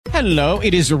Hello,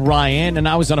 it is Ryan, and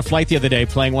I was on a flight the other day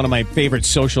playing one of my favorite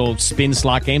social spin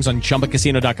slot games on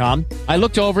ChumbaCasino.com. I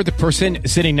looked over at the person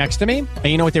sitting next to me, and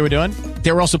you know what they were doing?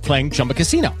 They were also playing Chumba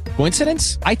Casino.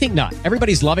 Coincidence? I think not.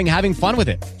 Everybody's loving having fun with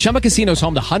it. Chumba Casino is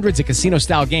home to hundreds of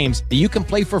casino-style games that you can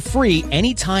play for free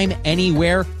anytime,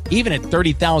 anywhere, even at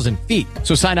 30,000 feet.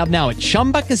 So sign up now at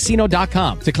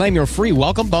ChumbaCasino.com to claim your free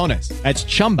welcome bonus. That's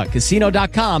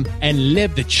ChumbaCasino.com and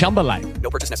live the Chumba life.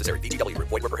 No purchase necessary. VGW.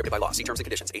 Void where prohibited by law. See terms and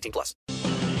conditions. 18+.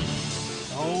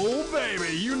 Oh,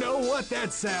 baby, you know what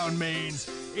that sound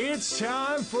means. It's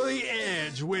time for The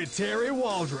Edge with Terry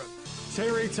Waldrop.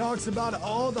 Terry talks about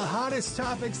all the hottest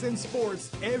topics in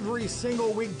sports every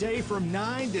single weekday from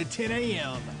 9 to 10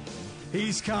 a.m.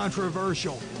 He's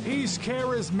controversial, he's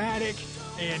charismatic,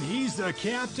 and he's the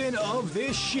captain of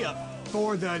this ship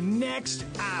for the next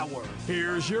hour.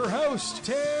 Here's your host,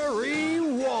 Terry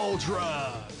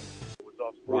Waldrop. Was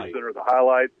on Sports Center, the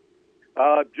highlights.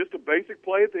 Just a basic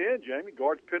play at the end, Jamie.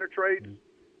 Guards penetrate.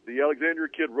 The Alexandria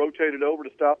kid rotated over to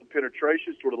stop the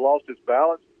penetration, sort of lost his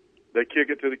balance. They kick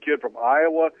it to the kid from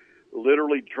Iowa,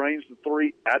 literally drains the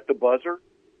three at the buzzer.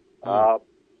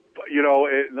 You know,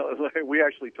 we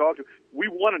actually talked. We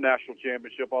won a national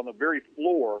championship on the very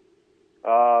floor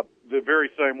the very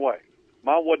same way.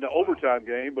 Mine wasn't an overtime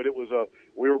game, but it was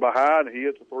we were behind, and he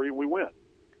hits a three, and we win.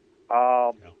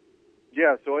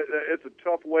 Yeah, so it's a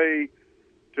tough way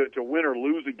to win or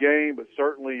lose a game, but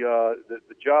certainly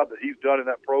the job that he's done in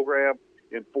that program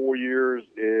in 4 years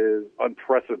is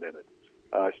unprecedented.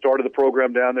 I started the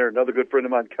program down there. Another good friend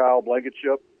of mine, Kyle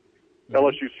Blankenship,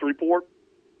 LSU Shreveport,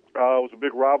 was a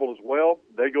big rival as well.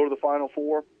 They go to the Final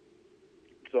Four.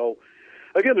 So,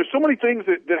 again, there's so many things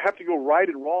that have to go right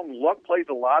and wrong. Luck plays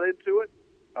a lot into it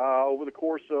over the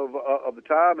course of the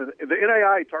time. And the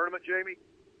NAIA tournament, Jamie,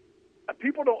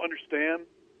 people don't understand,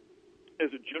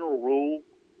 as a general rule,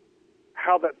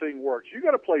 how that thing works. You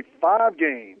got to play 5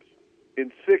 games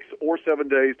in 6 or 7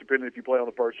 days, depending if you play on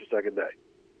the first or second day.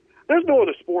 There's no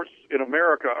other sports in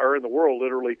America or in the world,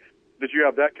 literally, that you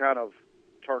have that kind of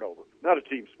turnover. Not a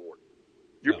team sport.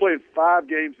 You're playing 5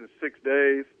 games in 6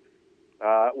 days,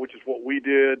 which is what we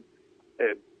did.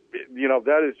 And, you know,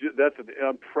 that's an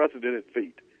unprecedented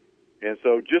feat. And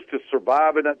so just to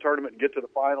survive in that tournament and get to the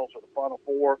finals or the Final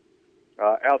Four,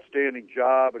 outstanding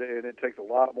job, and it takes a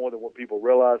lot more than what people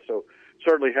realize. So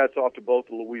certainly hats off to both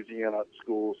the Louisiana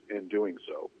schools in doing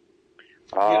so.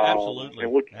 Absolutely.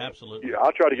 Absolutely. Yeah,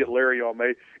 I'll try to get Larry on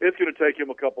me. It's going to take him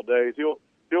a couple days. He'll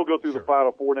go through the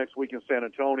Final Four next week in San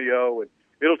Antonio, and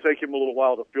it'll take him a little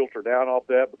while to filter down off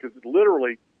that because it's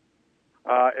literally,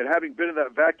 and having been in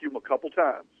that vacuum a couple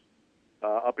times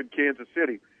up in Kansas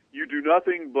City, you do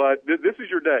nothing but this is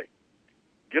your day.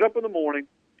 Get up in the morning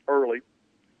early,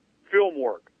 film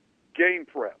work, game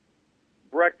prep,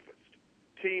 breakfast,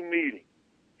 team meeting,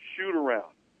 shoot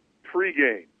around,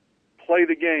 pregame, play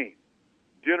the game,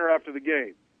 dinner after the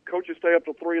game. Coaches stay up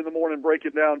till 3 in the morning, break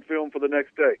it down, film for the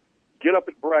next day. Get up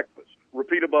at breakfast,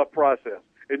 repeat above process,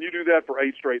 and you do that for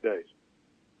 8 straight days.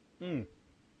 And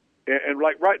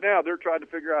like right now, they're trying to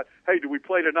figure out, hey, do we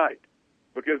play tonight?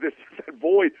 Because it's that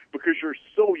void, because you're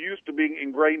so used to being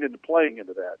ingrained into playing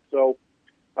into that. So,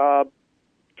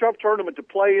 tough tournament to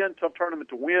play in, tough tournament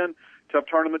to win, tough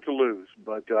tournament to lose.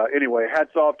 But anyway,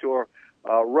 hats off to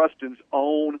our Ruston's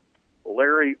own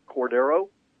Larry Cordero,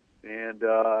 and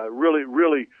really,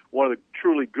 really one of the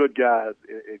truly good guys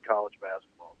in college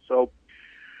basketball. So,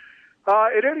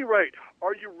 at any rate,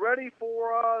 are you ready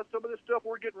for some of this stuff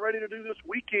we're getting ready to do this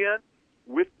weekend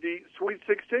with the Sweet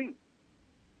 16?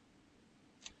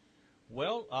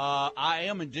 Well, I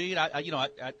am indeed.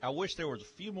 I wish there was a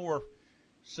few more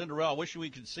Cinderella. I wish we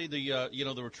could see the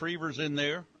Retrievers in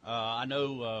there. I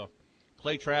know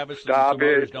Clay Travis and some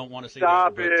others don't want to see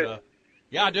that. But,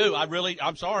 yeah, I do.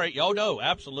 I'm sorry. Oh, no,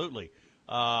 absolutely.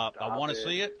 I want to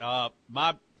see it.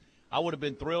 I would have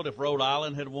been thrilled if Rhode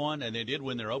Island had won, and they did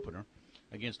win their opener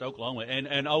against Oklahoma.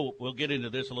 And we'll get into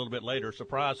this a little bit later.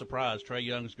 Surprise, surprise, Trae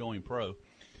Young's going pro.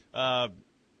 I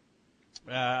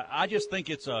just think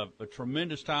it's a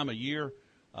tremendous time of year.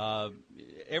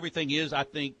 Everything is, I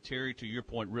think, Terry, to your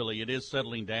point, really, it is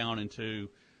settling down into,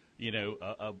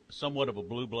 a somewhat of a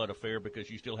blue blood affair because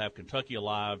you still have Kentucky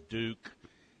alive, Duke,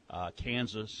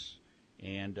 Kansas,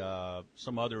 and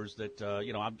some others that,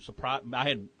 I'm surprised.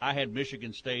 I had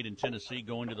Michigan State and Tennessee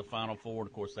going to the Final Four, and,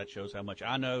 of course, that shows how much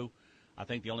I know. I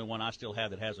think the only one I still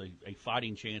have that has a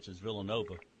fighting chance is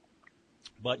Villanova.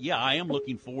 But, yeah, I am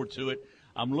looking forward to it.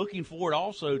 I'm looking forward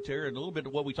also, Terry, a little bit to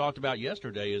what we talked about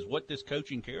yesterday is what this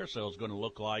coaching carousel is going to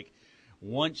look like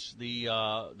once the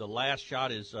last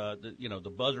shot is,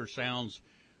 the buzzer sounds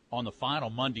on the final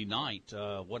Monday night,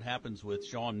 what happens with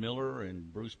Sean Miller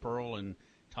and Bruce Pearl and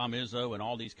Tom Izzo and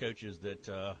all these coaches that,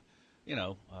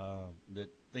 that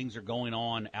things are going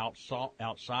on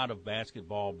outside of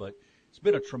basketball. But it's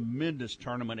been a tremendous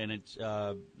tournament, and it's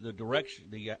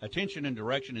the attention and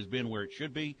direction has been where it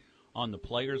should be on the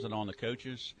players and on the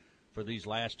coaches for these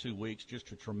last 2 weeks.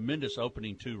 Just a tremendous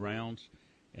opening 2 rounds.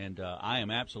 And I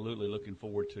am absolutely looking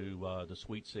forward to the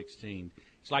Sweet 16.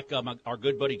 It's like our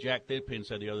good buddy Jack Thigpen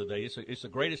said the other day. It's the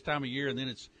greatest time of year, and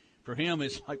then for him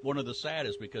it's like one of the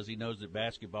saddest because he knows that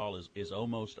basketball is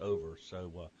almost over.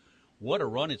 So what a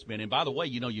run it's been. And by the way,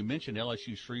 you mentioned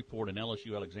LSU Shreveport and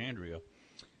LSU Alexandria.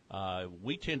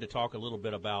 We tend to talk a little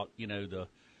bit about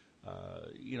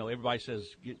everybody says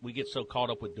we get so caught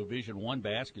up with Division I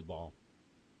basketball.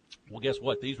 Well, guess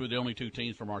what? These were the only 2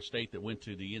 teams from our state that went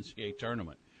to the NCAA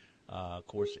tournament. Of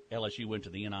course, LSU went to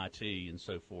the NIT and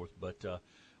so forth. But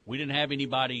we didn't have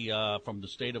anybody from the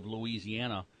state of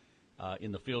Louisiana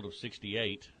in the field of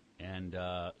 68. And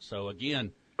so,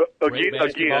 again, great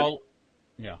basketball.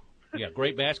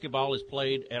 Great basketball is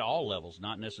played at all levels,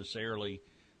 not necessarily,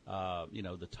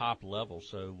 the top level.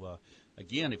 So,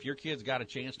 again, if your kid's got a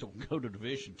chance to go to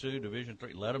Division II, Division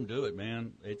III, let them do it,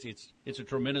 man. It's a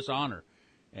tremendous honor.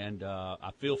 And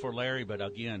I feel for Larry, but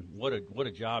again, what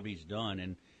a job he's done.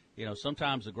 And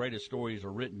sometimes the greatest stories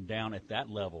are written down at that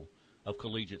level of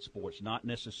collegiate sports, not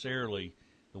necessarily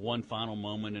the one final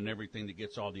moment and everything that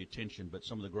gets all the attention, but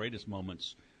some of the greatest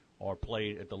moments are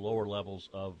played at the lower levels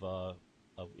of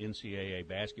NCAA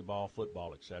basketball,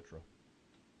 football, etc.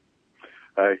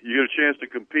 You get a chance to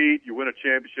compete, you win a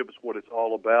championship. Is what it's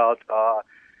all about.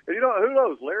 And who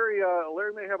knows? Larry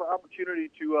may have an opportunity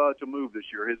to move this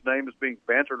year. His name is being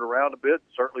bantered around a bit,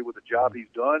 certainly with the job he's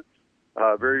done,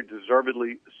 very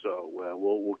deservedly so.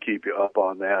 We'll keep you up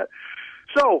on that.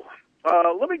 So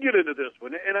let me get into this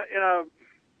one.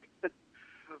 And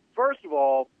first of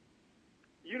all,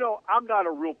 I'm not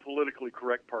a real politically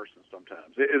correct person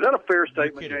sometimes. Is that a fair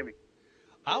statement, Jamie?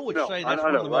 I would say that's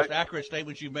one of the most accurate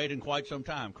statements you've made in quite some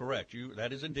time. Correct.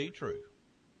 That is indeed true.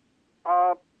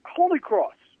 Holy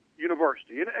Cross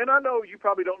University, and I know you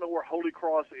probably don't know where Holy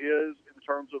Cross is in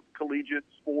terms of collegiate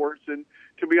sports, and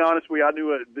to be honest with you, I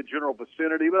knew the general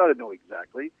vicinity, but I didn't know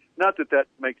exactly. Not that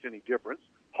makes any difference.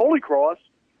 Holy Cross,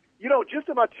 just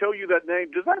if I tell you that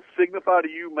name, does that signify to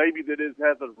you maybe that it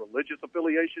has a religious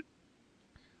affiliation?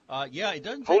 Yeah, it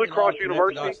doesn't. Holy Cross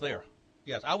University. There.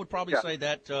 Yes, I would probably say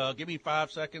that. Give me 5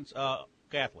 seconds.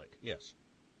 Catholic. Yes.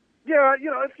 Yeah,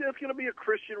 it's going to be a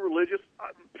Christian religious,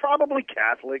 probably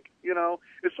Catholic.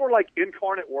 It's sort of like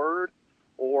Incarnate Word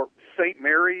or St.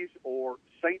 Mary's or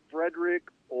St. Frederick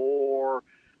or,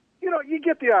 you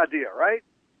get the idea, right?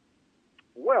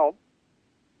 Well,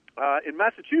 in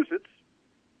Massachusetts,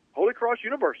 Holy Cross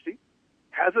University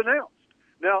has announced.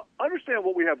 Now, understand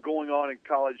what we have going on in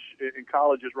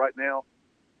colleges right now.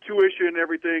 Tuition and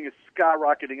everything is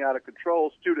skyrocketing out of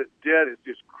control. Student debt is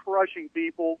just crushing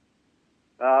people.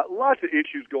 Lots of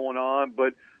issues going on,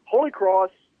 but Holy Cross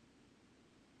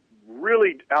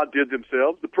really outdid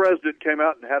themselves. The president came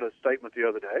out and had a statement the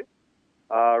other day.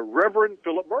 Reverend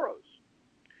Philip Burrows.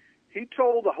 He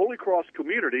told the Holy Cross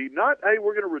community, not, hey,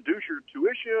 we're going to reduce your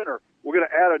tuition, or we're going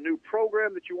to add a new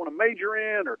program that you want to major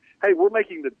in, or, hey, we're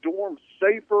making the dorms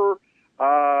safer.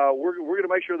 We're going to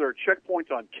make sure there are checkpoints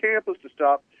on campus to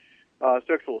stop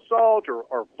sexual assault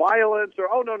or violence. Or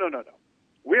no.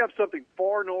 We have something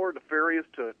far more nefarious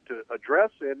to address,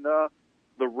 and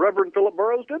the Reverend Philip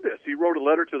Burrows did this. He wrote a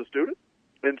letter to the student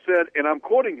and said, and I'm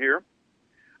quoting here,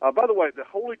 by the way, the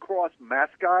Holy Cross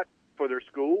mascot for their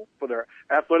school, for their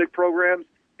athletic programs,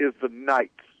 is the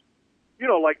Knights.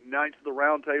 Like Knights of the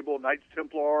Round Table, Knights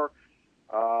Templar,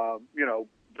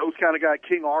 those kind of guys,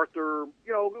 King Arthur,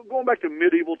 going back to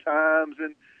medieval times,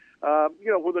 and,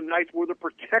 where the Knights were the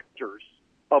protectors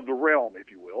of the realm,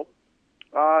 if you will.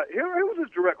 Here was his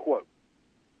direct quote.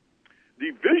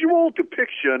 The visual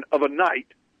depiction of a knight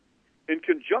in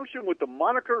conjunction with the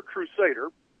moniker Crusader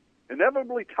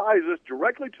inevitably ties us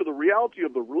directly to the reality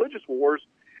of the religious wars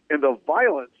and the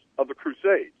violence of the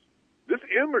Crusades. This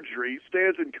imagery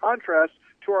stands in contrast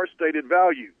to our stated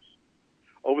values.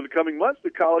 Over the coming months, the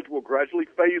college will gradually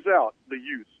phase out the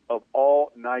use of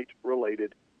all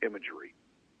knight-related imagery.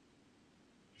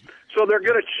 So they're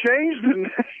going to change the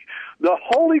name, the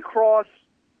Holy Cross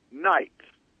Knights.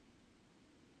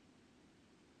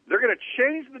 They're going to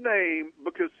change the name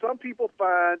because some people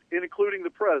find, and including the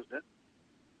president,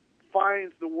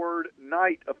 finds the word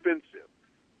knight offensive.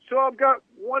 So I've got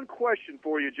one question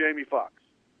for you, Jamie Foxx.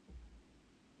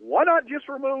 Why not just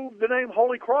remove the name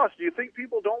Holy Cross? Do you think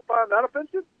people don't find that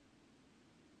offensive?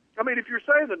 I mean, if you're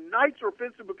saying the Knights are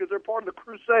offensive because they're part of the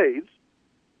Crusades,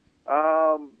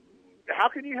 how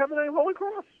can you have the name Holy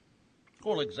Cross?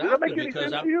 Well, exactly. Does that make any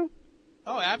sense to you?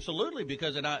 Oh, absolutely.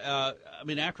 Because, I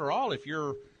mean, after all, if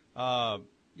you're,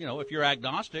 if you're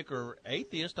agnostic or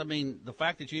atheist, I mean, the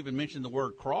fact that you even mentioned the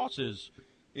word cross is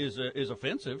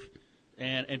offensive,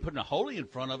 and putting a holy in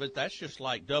front of it, that's just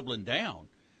like doubling down.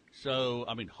 So,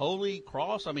 I mean, Holy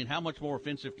Cross, I mean, how much more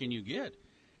offensive can you get?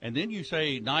 And then you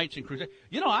say Knights and Crusades.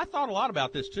 I thought a lot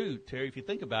about this too, Terry, if you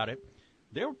think about it.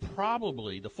 They're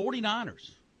probably the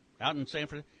 49ers out in San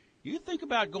Francisco. You think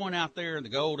about going out there in the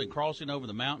gold and crossing over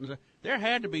the mountains. There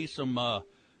had to be some,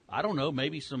 I don't know,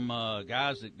 maybe some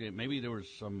guys that maybe there was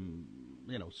some,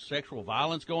 sexual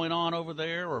violence going on over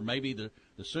there, or maybe the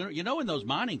sooner, in those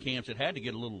mining camps, it had to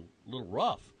get a little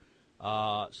rough.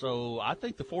 So I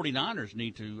think the 49ers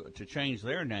need to change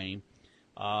their name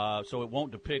so it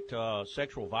won't depict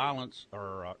sexual violence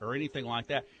or anything like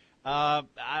that.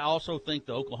 I also think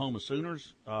the Oklahoma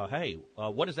Sooners,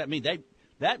 what does that mean?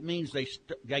 That means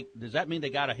does that mean they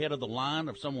got ahead of the line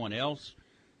of someone else?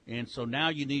 And so now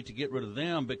you need to get rid of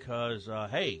them because,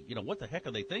 what the heck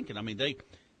are they thinking? I mean,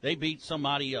 they beat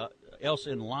somebody else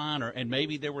in line, and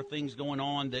maybe there were things going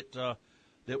on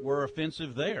that were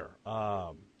offensive there.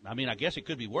 I mean, I guess it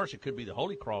could be worse. It could be the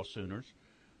Holy Cross Sooners.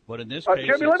 But in this case,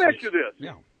 Jimmy, let me ask you this.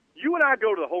 Yeah. You and I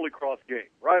go to the Holy Cross game,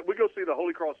 right? We go see the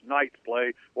Holy Cross Knights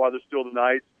play while they're still the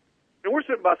Knights. And we're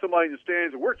sitting by somebody in the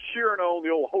stands, and we're cheering on the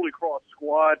old Holy Cross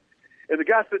squad. And the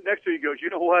guy sitting next to you goes, you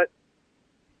know what?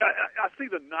 I see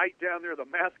the Knight down there, the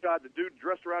mascot, the dude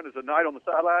dressed around as a Knight on the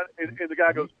sideline. And the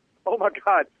guy goes, oh, my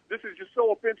God, this is just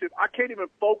so offensive. I can't even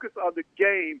focus on the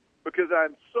game because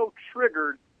I'm so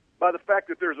triggered by the fact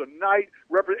that there's a Knight,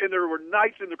 and there were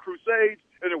Knights in the Crusades,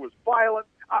 and there was violence.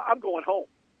 I'm going home.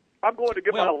 I'm going to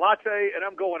get my latte, and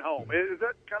I'm going home. Is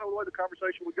that kind of the way the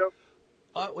conversation would go?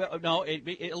 No, it'd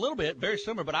be a little bit, very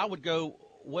similar, but I would go,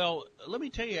 well, let me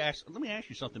ask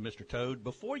you something, Mr. Toad.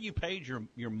 Before you paid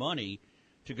your money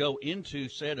to go into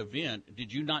said event,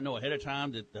 did you not know ahead of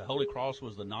time that the Holy Cross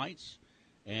was the Knights?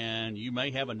 And you may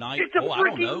have a Knight. It's a I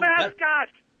don't know. mascot.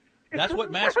 That's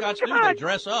what mascots do. They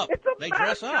dress up. They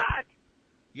dress up.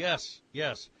 Yes.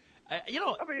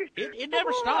 It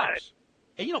never stops.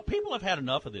 And, people have had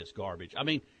enough of this garbage. I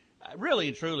mean, really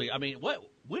and truly,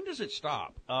 when does it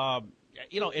stop?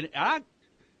 And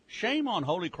shame on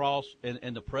Holy Cross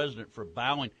and the president for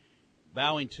bowing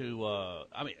to,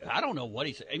 I don't know what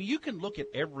he said. I mean, you can look at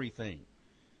everything,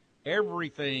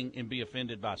 and be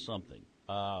offended by something.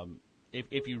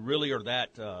 If you really are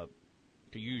that,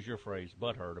 to use your phrase,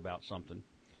 butthurt about something,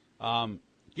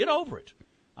 get over it.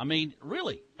 I mean,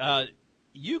 really,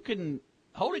 you can,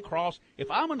 Holy Cross,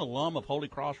 if I'm an alum of Holy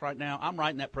Cross right now, I'm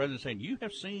writing that president saying, you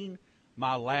have seen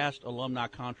my last alumni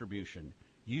contribution,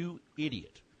 you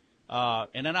idiot.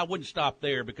 And then I wouldn't stop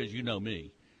there because you know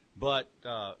me, but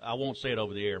I won't say it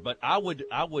over the air. But I would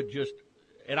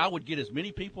get as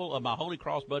many people of my Holy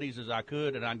Cross buddies as I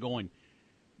could, and I'm going,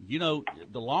 the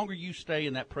longer you stay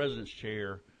in that president's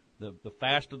chair, the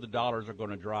faster the dollars are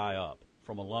going to dry up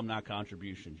from alumni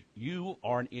contributions. You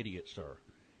are an idiot, sir.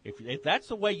 If that's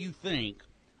the way you think,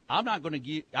 I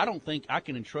don't think I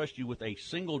can entrust you with a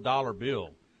single dollar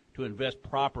bill to invest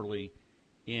properly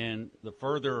in the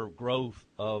further growth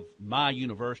of my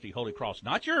university, Holy Cross.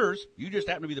 Not yours. You just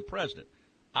happen to be the president.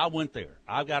 I went there.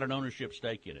 I've got an ownership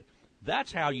stake in it.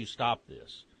 That's how you stop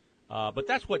this. But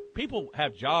that's what people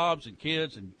have, jobs and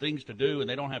kids and things to do, and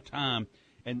they don't have time.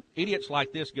 And idiots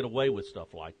like this get away with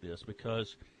stuff like this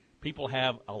because people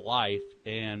have a life.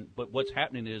 But what's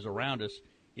happening is around us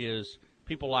is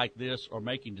people like this are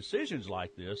making decisions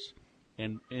like this.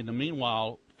 And in the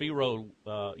meanwhile, Nero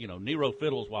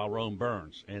fiddles while Rome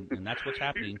burns. And that's what's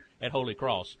happening at Holy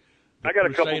Cross. I got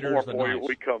a couple more for you when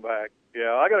we come back.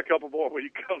 Yeah, I got a couple more when you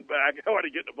come back. I'm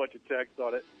already getting a bunch of texts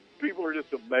on it. People are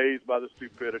just amazed by the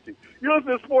stupidity. You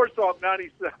listen to Sports Talk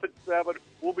 97.7.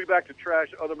 We'll be back to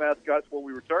trash other mascots when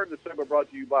we return. This segment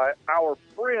brought to you by our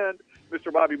friend,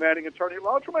 Mr. Bobby Manning, attorney at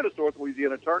law, tremendous North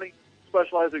Louisiana attorney,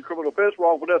 specializing in criminal offense,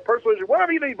 wrongful death, personal injury,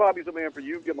 whatever you need, Bobby's the man for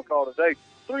you. Give him a call today,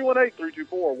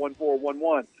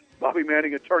 318-324-1411. Bobby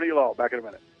Manning, attorney at law. Back in a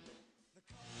minute.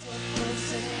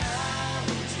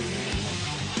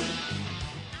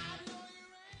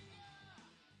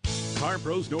 Car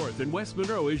Pros North in West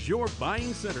Monroe is your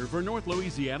buying center for North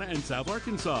Louisiana and South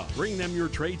Arkansas. Bring them your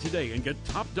trade today and get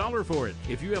top dollar for it.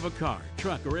 If you have a car,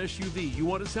 truck, or SUV you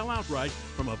want to sell outright,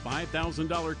 from a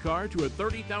 $5,000 car to a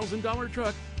 $30,000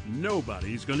 truck,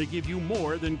 nobody's going to give you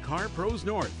more than Car Pros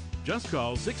North. Just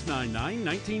call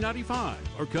 699-1995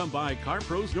 or come by Car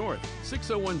Pros North,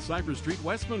 601 Cypress Street,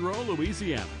 West Monroe,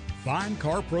 Louisiana. Find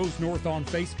Car Pros North on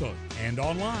Facebook and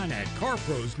online at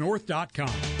carprosnorth.com.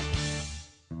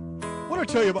 I want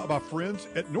to tell you about my friends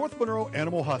at North Monroe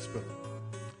Animal Hospital.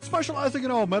 Specializing in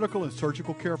all medical and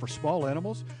surgical care for small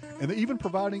animals, and they're even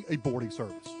providing a boarding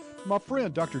service. My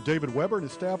friend Dr. David Weber and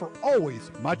his staff are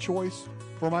always my choice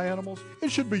for my animals.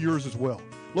 It should be yours as well.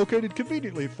 Located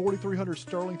conveniently at 4300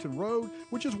 Sterlington Road,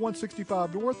 which is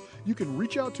 165 North. You can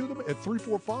reach out to them at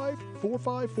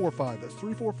 345-4545. That's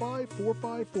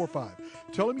 345-4545.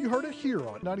 Tell them you heard it here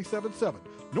on 97.7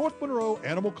 North Monroe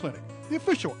Animal Clinic, the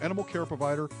official animal care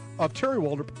provider of Terry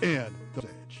Waldrop and The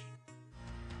Edge.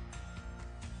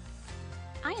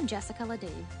 I am Jessica Ledoux,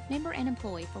 member and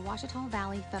employee for Ouachita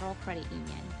Valley Federal Credit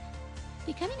Union.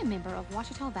 Becoming a member of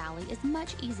Ouachita Valley is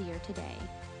much easier today.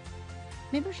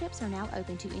 Memberships are now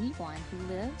open to anyone who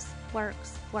lives,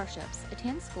 works, worships,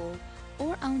 attends school,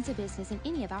 or owns a business in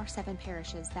any of our 7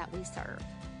 parishes that we serve.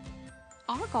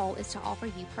 Our goal is to offer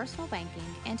you personal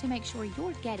banking and to make sure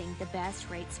you're getting the best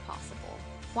rates possible.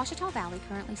 Ouachita Valley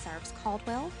currently serves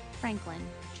Caldwell, Franklin,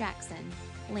 Jackson,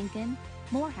 Lincoln,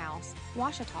 Morehouse,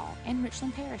 Ouachita, and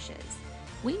Richland parishes.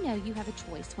 We know you have a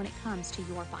choice when it comes to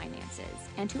your finances,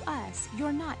 and to us,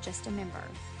 you're not just a member.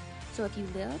 So if you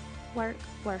live, work,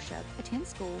 worship, attend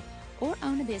school, or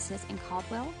own a business in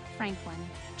Caldwell, Franklin,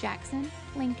 Jackson,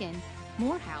 Lincoln,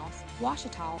 Morehouse,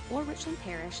 Ouachita, or Richland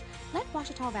Parish, let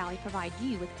Ouachita Valley provide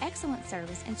you with excellent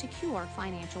service and secure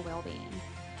financial well-being.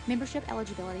 Membership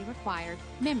eligibility required.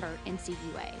 Member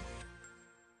NCUA.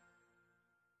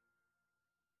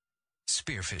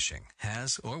 Spearphishing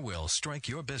has or will strike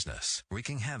your business,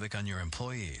 wreaking havoc on your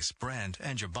employees, brand,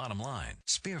 and your bottom line.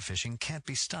 Spearphishing can't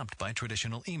be stopped by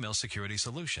traditional email security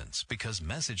solutions because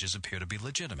messages appear to be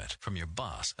legitimate from your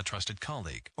boss, a trusted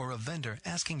colleague, or a vendor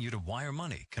asking you to wire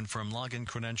money, confirm login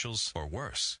credentials, or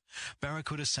worse.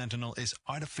 Barracuda Sentinel is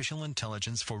artificial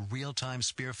intelligence for real-time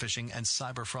spearphishing and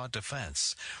cyber fraud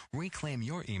defense. Reclaim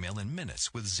your email in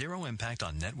minutes with zero impact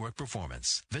on network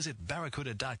performance. Visit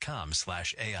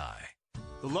barracuda.com/AI.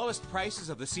 The lowest prices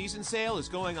of the season sale is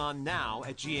going on now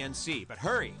at GNC, but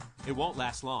hurry, it won't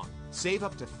last long. Save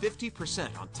up to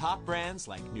 50% on top brands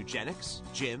like Nugenix,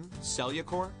 Jim,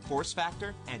 Cellucor, Force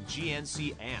Factor, and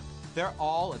GNC Amp. They're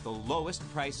all at the lowest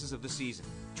prices of the season.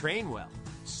 Train well,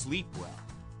 sleep well,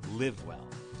 live well.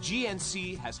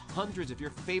 GNC has hundreds of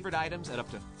your favorite items at up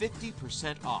to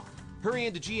 50% off. Hurry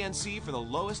into GNC for the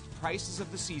lowest prices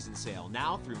of the season sale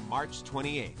now through March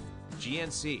 28th.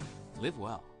 GNC, live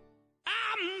well.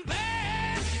 I'm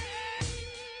back,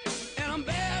 and I'm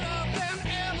better than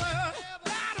ever.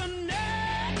 Got a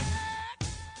knack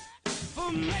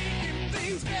for making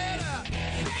things better.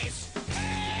 Face,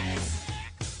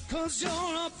 'cause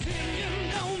your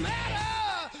opinion don't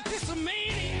matter. This a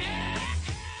maniac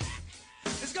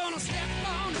is gonna step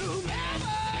on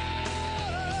whomever.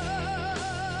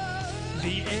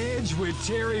 The Edge with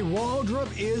Terry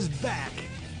Waldrop is back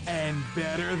and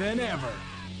better than ever.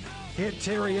 Hit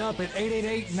Terry up at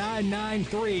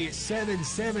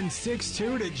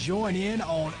 888-993-7762 to join in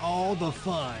on all the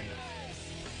fun.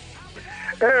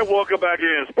 And welcome back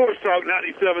in. Sports Talk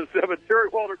 97.7. Terry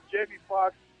Waldrop, Jamie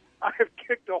Foxx. I have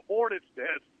kicked a hornet's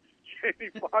nest. Jamie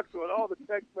Foxx with all the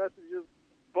text messages,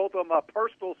 both on my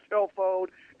personal cell phone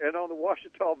and on the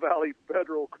Ouachita Valley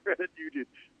Federal Credit Union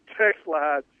text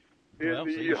line. Well,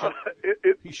 you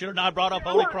should have not brought up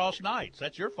Holy Cross Nights.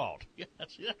 That's your fault. Yeah,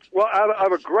 that's it. Well, I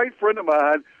have a great friend of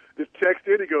mine that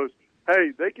texted in. He goes,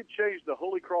 hey, they could change the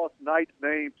Holy Cross Nights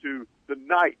name to the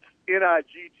Knights,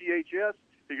 Nigths.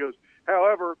 He goes,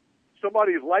 however,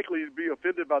 somebody is likely to be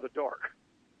offended by the dark.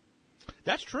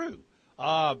 That's true.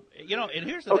 And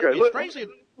here's the thing.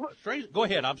 It's strange. Go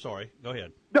ahead. I'm sorry. Go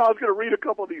ahead. No, I was going to read a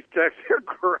couple of these texts. They're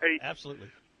great.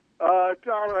 Absolutely.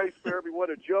 Tyler, hey, spare me,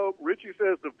 what a joke. Richie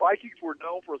says the Vikings were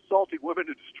known for assaulting women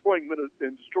and destroying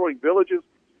villages.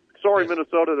 Sorry, yes.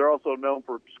 Minnesota, they're also known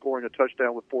for scoring a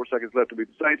touchdown with 4 seconds left to beat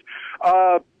the Saints.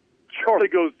 Charlie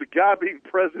goes, the guy being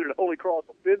president at Holy Cross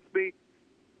offends me.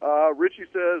 Richie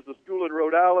says the school in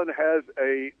Rhode Island has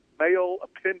a male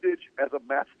appendage as a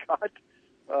mascot.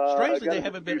 Strangely, they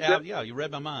haven't been out. Yeah, you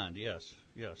read my mind. Yes,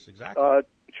 exactly.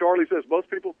 Charlie says most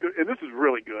people, and this is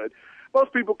really good,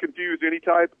 most people confuse any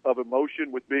type of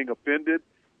emotion with being offended.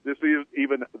 This is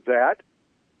even that.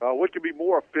 What can be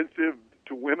more offensive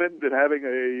to women than having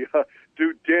a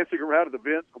dude dancing around at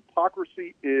events?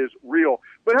 Hypocrisy is real.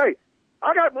 But hey,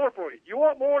 I got more for you. You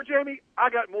want more, Jamie? I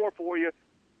got more for you.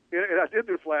 And I did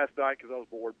this last night because I was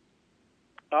bored.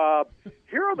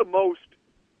 Here are the most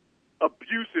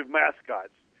abusive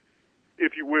mascots,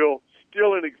 if you will,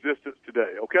 still in existence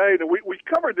today, okay? Now, we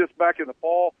covered this back in the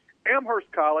fall.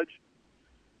 Amherst College,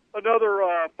 another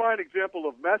fine example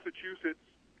of Massachusetts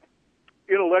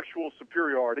intellectual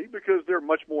superiority because they're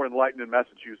much more enlightened in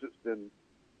Massachusetts than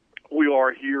we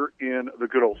are here in the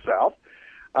good old South.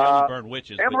 Burn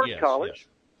witches, Amherst yes, College, yes.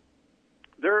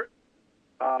 their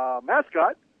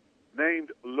mascot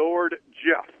named Lord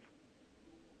Jeff.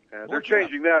 And they're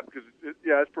changing that because,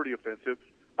 it's pretty offensive.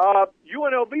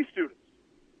 UNLV students,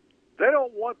 they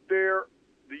don't want the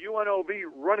UNLV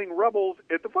running rebels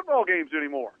at the football games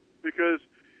anymore because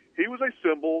he was a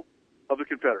symbol of the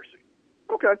Confederacy.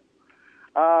 Okay.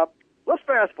 Let's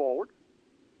fast forward.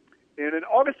 And in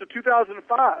August of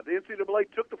 2005, the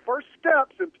NCAA took the first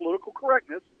steps in political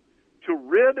correctness to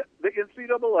rid the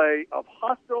NCAA of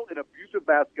hostile and abusive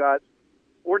mascots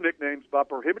or nicknames by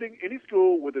prohibiting any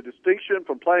school with a distinction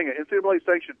from playing an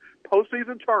NCAA-sanctioned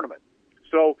postseason tournament.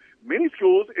 So many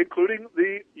schools, including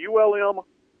the ULM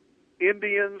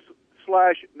Indians /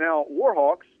 now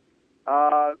Warhawks,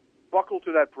 buckled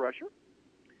to that pressure.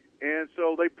 And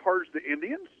so they purged the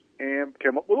Indians and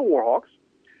came up with the Warhawks.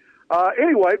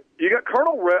 Anyway, you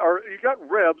got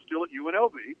Reb still at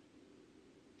UNLV.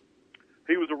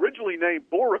 He was originally named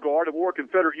Beauregard and wore a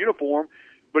Confederate uniform,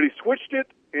 but he switched it,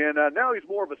 and now he's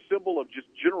more of a symbol of just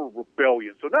general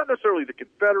rebellion. So not necessarily the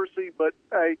Confederacy, but,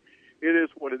 hey, it is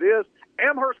what it is.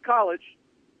 Amherst College,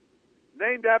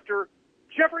 named after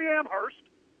Jeffrey Amherst,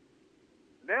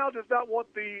 now does not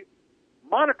want the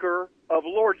moniker of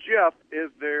Lord Jeff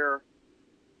as their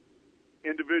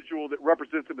individual that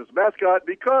represents him as mascot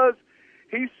because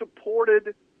he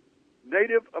supported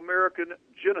Native American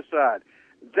genocide.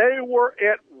 They were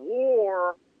at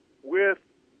war with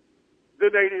the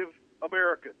Native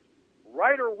Americans.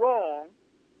 Right or wrong,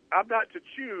 I'm not to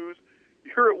choose.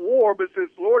 You're at war, but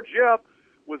since Lord Jeff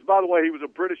was, by the way, he was a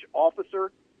British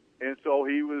officer, and so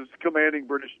he was commanding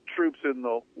British troops in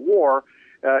the war.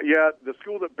 The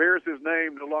school that bears his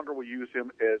name no longer will use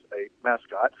him as a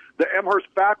mascot. The Amherst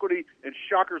faculty, and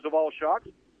shockers of all shocks,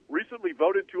 recently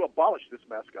voted to abolish this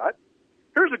mascot.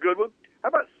 Here's a good one. How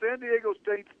about San Diego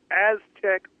State's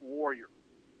Aztec Warrior?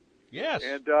 Yes.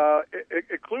 And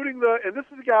including and this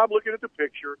is the guy I'm looking at the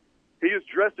picture. He is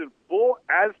dressed in full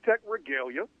Aztec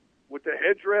regalia with the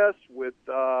headdress, with,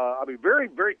 very,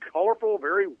 very colorful,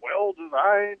 very well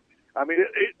designed.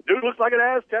 Dude looks like an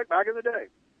Aztec back in the day.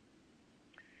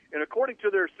 And according to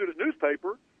their student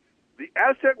newspaper, the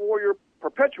Aztec Warrior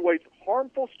perpetuates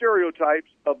harmful stereotypes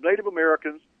of Native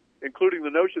Americans, including the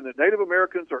notion that Native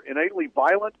Americans are innately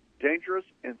violent, dangerous,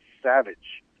 and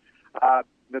savage. Now,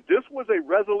 this was a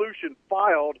resolution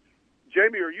filed.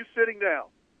 Jamie, are you sitting down?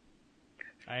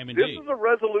 I am indeed. This is a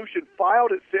resolution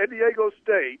filed at San Diego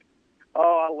State.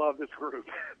 Oh, I love this group.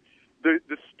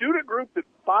 The student group that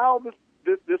filed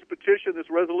this petition, this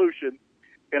resolution,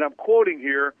 and I'm quoting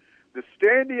here, the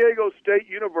San Diego State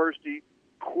University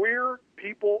Queer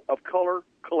People of Color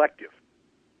Collective.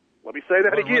 Let me say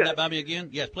that again. Run that by me again?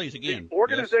 Yes, please, again. The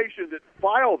organization that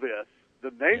filed this,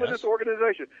 the name of this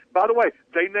organization, by the way,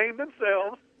 they named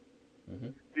themselves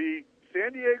the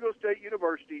San Diego State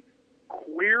University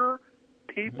Queer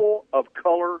People of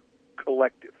Color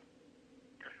Collective.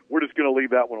 We're just going to leave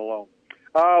that one alone.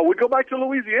 We go back to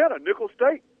Louisiana, Nicholls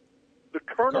State. The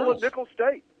colonel of Nicholls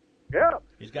State. Yeah.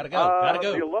 He's got to go. Got to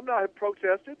go. The alumni have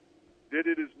protested that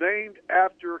it is named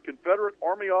after Confederate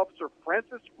Army officer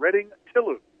Francis Redding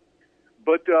Tillou.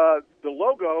 But the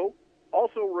logo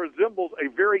also resembles a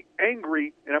very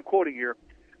angry, and I'm quoting here,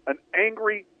 an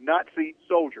angry Nazi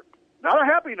soldier. Not a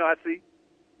happy Nazi,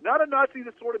 not a Nazi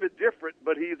that's sort of indifferent,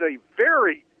 but he's a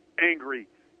very angry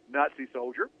Nazi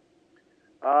soldier.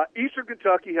 Eastern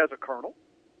Kentucky has a colonel.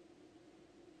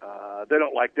 They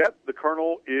don't like that. The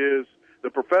colonel is, the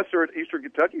professor at Eastern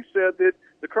Kentucky said that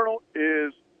the colonel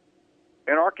is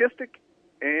anarchistic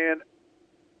and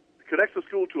connects the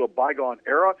school to a bygone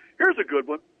era. Here's a good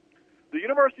one. The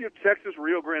University of Texas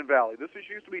Rio Grande Valley. This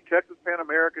used to be Texas Pan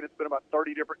American. It's been about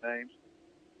 30 different names.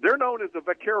 They're known as the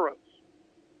Vaqueros.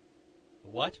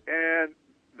 What? And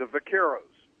the Vaqueros.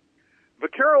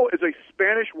 Vaquero is a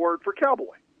Spanish word for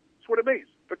cowboy. That's what it means.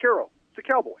 Vaquero. It's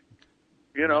a cowboy.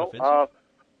 You know,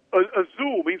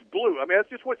 azul means blue. I mean, that's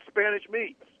just what Spanish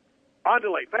means.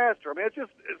 Andale, faster. I mean,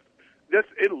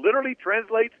 it literally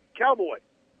translates cowboy.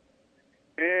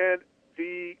 And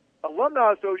the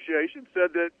Alumni Association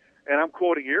said that, and I'm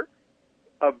quoting here,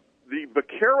 the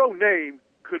Vaquero name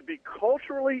could be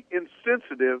culturally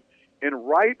insensitive and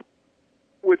ripe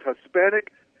with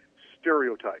Hispanic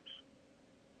stereotypes.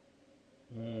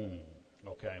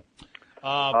 Okay.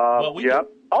 Yeah.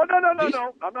 Oh,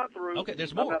 no. I'm not through. Okay,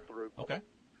 there's more. I'm not through. Okay.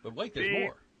 But wait, there's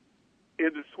more.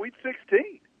 In the Sweet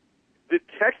 16, the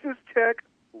Texas Tech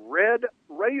Red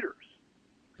Raiders.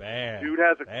 Bad. Dude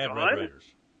has a Bad gun. Red Raiders.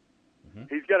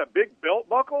 He's got a big belt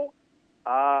buckle,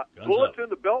 bullets in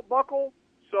the belt buckle.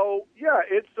 So, yeah,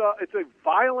 it's a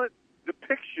violent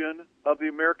depiction of the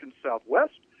American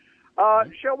Southwest.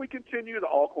 Shall we continue? The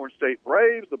Alcorn State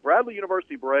Braves, the Bradley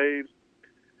University Braves,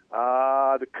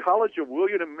 the College of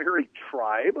William and Mary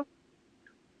Tribe.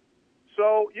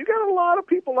 So you got a lot of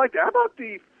people like that. How about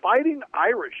the Fighting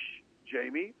Irish,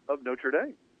 Jamie, of Notre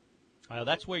Dame?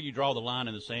 That's where you draw the line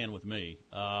in the sand with me,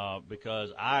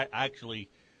 because I actually,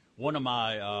 one of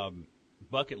my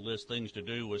bucket list things to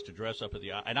do was to dress up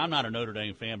and I'm not a Notre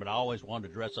Dame fan, but I always wanted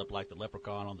to dress up like the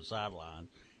leprechaun on the sideline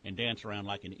and dance around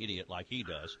like an idiot like he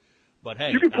does. But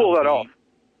hey, you can pull that off.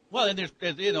 Well, and there's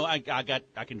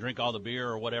I can drink all the beer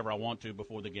or whatever I want to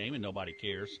before the game, and nobody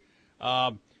cares.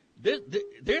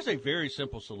 There's a very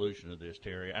simple solution to this,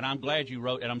 Terry, and I'm glad you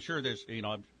wrote. And I'm sure there's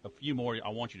a few more I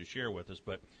want you to share with us.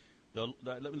 But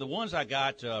the ones I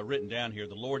got written down here: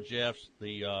 the Lord Jeffs,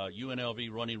 the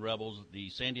UNLV Running Rebels,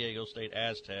 the San Diego State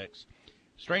Aztecs.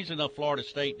 Strangely enough, Florida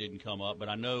State didn't come up, but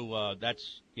I know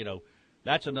that's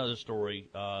another story.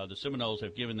 The Seminoles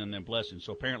have given them blessings,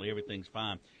 so apparently everything's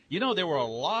fine. There were a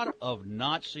lot of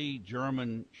Nazi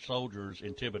German soldiers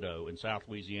in Thibodaux in South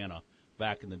Louisiana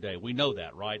back in the day. We know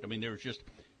that, right? I mean, there was just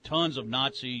tons of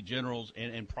Nazi generals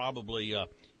and probably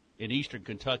in eastern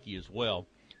Kentucky as well,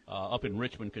 up in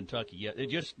Richmond, Kentucky. Yeah,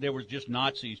 there was just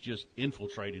Nazis just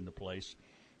infiltrating the place.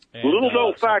 And, little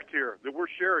known fact here that we're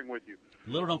sharing with you.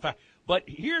 Little known fact. But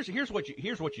here's what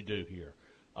you do here.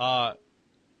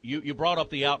 You brought up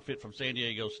the outfit from San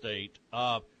Diego State.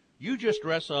 You just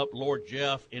dress up Lord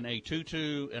Jeff in a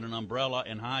tutu and an umbrella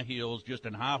and high heels, just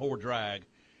in high whore drag.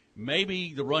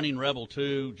 Maybe the Running Rebel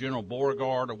too, General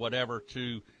Beauregard or whatever,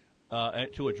 to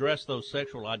address those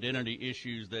sexual identity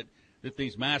issues that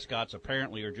these mascots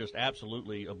apparently are just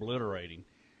absolutely obliterating.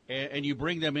 And you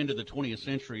bring them into the 20th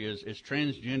century as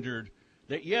transgendered.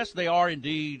 That yes, they are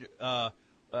indeed the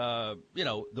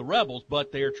rebels,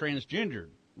 but they're transgendered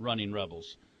running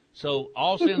rebels. So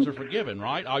all sins are forgiven,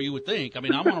 right? Or you would think. I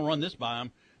mean, I want to run this by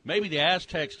them. Maybe the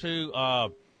Aztecs too,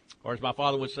 or as my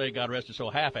father would say, God rest his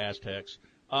soul, half Aztecs.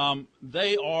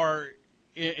 They are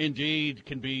indeed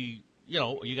can be.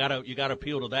 You got to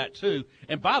appeal to that too.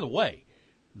 And by the way,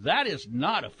 that is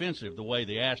not offensive. The way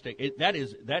the Aztec that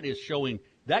is showing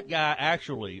that guy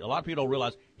actually. A lot of people don't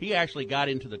realize he actually got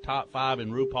into the top 5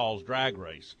 in RuPaul's Drag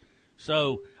Race.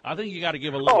 So I think you got to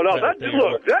give a little. Oh no, that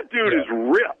dude is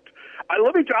ripped.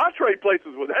 I'll trade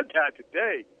places with that guy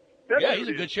today. He's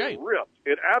in good shape. Ripped.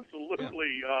 It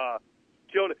absolutely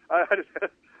killed it. We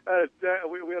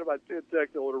had about 10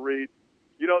 texts I want to read.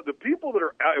 The people that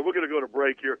are out, and we're going to go to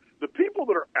break here, the people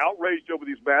that are outraged over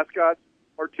these mascots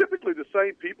are typically the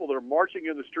same people that are marching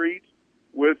in the streets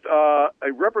with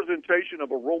a representation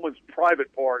of a Roman's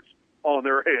private parts on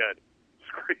their head.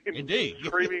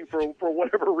 Screaming for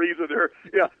whatever reason.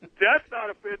 That's not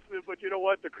offensive, but you know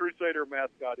what? The Crusader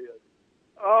mascot is.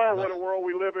 Oh, what a world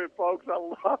we live in, folks. I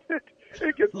love it.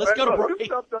 Let's go to break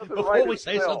before we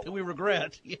say something we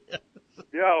regret. Yeah,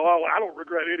 well, I don't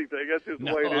regret anything. That's just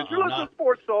the way it is. You listen to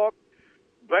Sports Talk,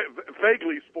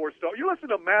 vaguely Sports Talk. You listen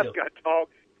to Mascot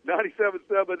Talk,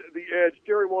 97.7 The Edge.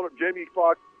 Jerry Waldrop, Jamie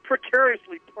Foxx,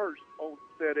 precariously perched on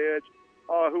said edge.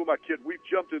 Who am I kidding? We've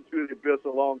jumped into the abyss a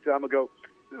long time ago.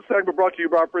 This segment brought to you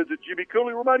by our friends at Jimmy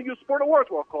Cooley, reminding you of sport a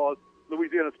worthwhile cause,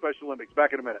 Louisiana Special Olympics.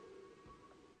 Back in a minute.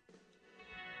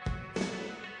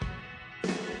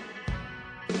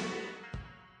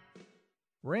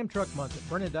 Ram Truck Month at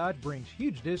Brennan Dodge brings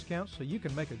huge discounts so you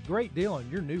can make a great deal on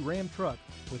your new Ram truck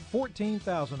with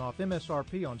 $14,000 off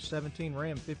MSRP on 17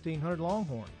 Ram 1500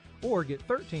 Longhorn, or get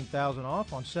 $13,000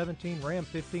 off on 17 Ram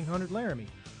 1500 Laramie,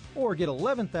 or get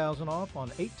 $11,000 off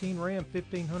on 18 Ram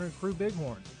 1500 Crew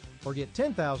Bighorn, or get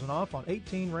 $10,000 off on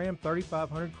 18 Ram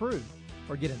 3500 Crew,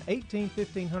 or get an 18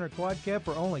 1500 Quad Cab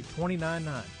for only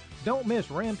 $29.9. Don't miss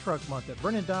Ram Truck Month at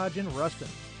Brennan Dodge in Ruston.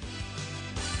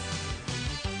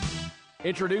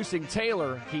 Introducing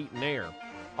Taylor Heat and Air.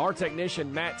 Our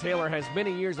technician, Matt Taylor, has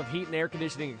many years of heat and air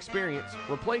conditioning experience.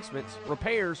 Replacements,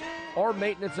 repairs, or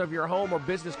maintenance of your home or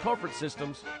business comfort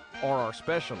systems are our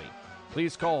specialty.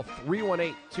 Please call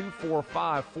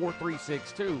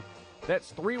 318-245-4362.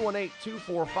 That's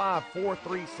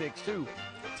 318-245-4362.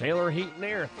 Taylor Heat and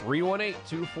Air,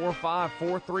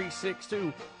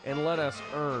 318-245-4362. And let us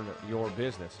earn your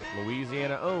business.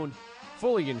 Louisiana owned,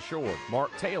 fully insured. Mark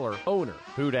Taylor, owner.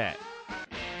 Who dat?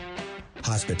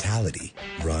 Hospitality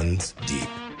runs deep.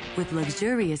 With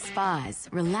luxurious spas,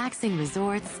 relaxing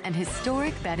resorts, and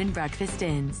historic bed and breakfast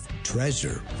inns.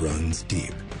 Treasure runs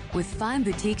deep. With fine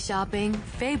boutique shopping,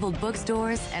 fabled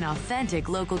bookstores, and authentic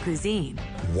local cuisine.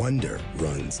 Wonder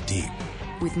runs deep.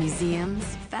 with museums,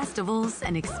 festivals,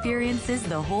 and experiences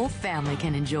the whole family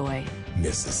can enjoy.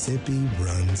 Mississippi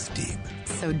runs deep.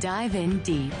 So dive in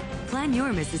deep. Plan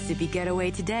your Mississippi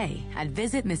getaway today at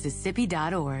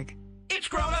visitmississippi.org. It's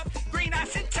grown up, green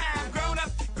icing time. Grown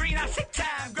up, green icing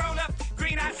time. Grown up,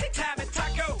 green icing time at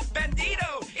Taco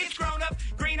Bandito. It's grown up,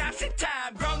 green icing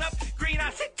time. Grown up, green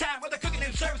icing time. Where the cooking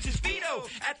and service is Vito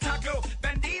at Taco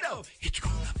Bandito. It's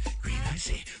grown up, green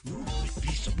icy. Ooh, it be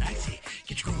so nicey.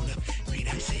 It's grown up, green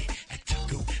icy at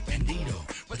Taco Bandito.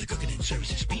 Where the cooking and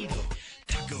service is Vito.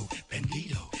 Taco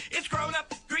Bandito. It's grown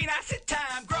up, green icing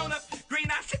time. Grown up,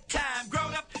 green icing time.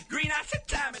 Grown up, green icing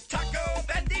time at Taco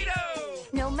Bandito.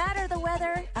 No matter the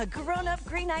weather, a grown-up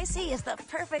green icy is the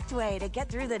perfect way to get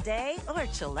through the day or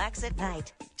chillax at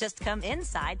night. Just come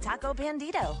inside Taco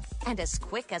Bandito, and as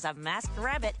quick as a masked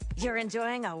rabbit, you're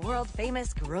enjoying a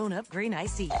world-famous grown-up green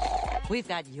icy. We've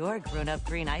got your grown-up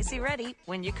green icy ready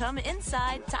when you come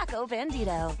inside Taco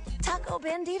Bandito. Taco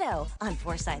Bandito on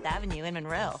Forsyth Avenue in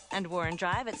Monroe and Warren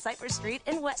Drive at Cypress Street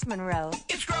in West Monroe.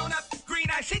 It's grown-up, green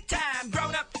icy time.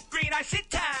 Grown-up, green icy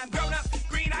time. Grown-up,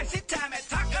 green icy time at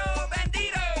Taco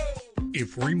Bandito.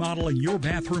 If remodeling your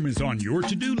bathroom is on your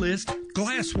to-do list,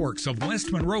 Glassworks of West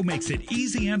Monroe makes it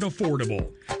easy and affordable.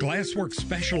 Glassworks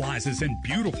specializes in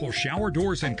beautiful shower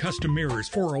doors and custom mirrors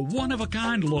for a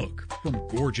one-of-a-kind look. From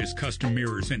gorgeous custom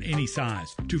mirrors in any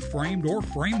size to framed or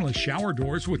frameless shower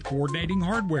doors with coordinating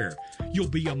hardware, you'll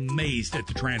be amazed at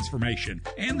the transformation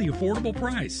and the affordable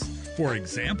price. For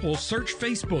example, search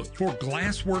Facebook for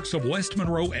Glassworks of West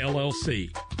Monroe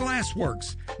LLC.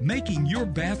 Glassworks, making your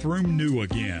bathroom new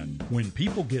again. When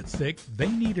people get sick, they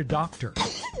need a doctor.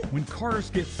 When cars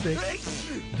get sick,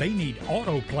 they need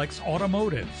Autoplex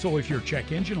Automotive. So if your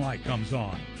check engine light comes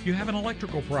on, you have an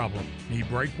electrical problem, need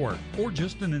brake work, or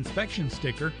just an inspection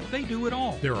sticker, they do it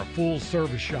all. They're a full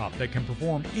service shop that can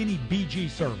perform any BG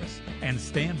service and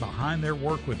stand behind their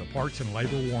work with a parts and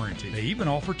labor warranty. They even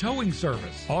offer towing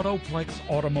service. Autoplex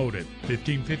Automotive,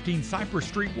 1515 Cypress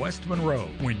Street, West Monroe.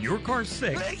 When your car's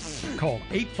sick, call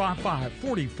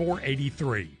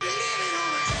 855-4483.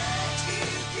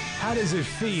 How does it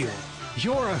feel?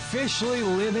 You're officially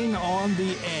living on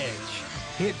the edge.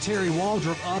 Hit Terry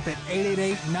Waldrop up at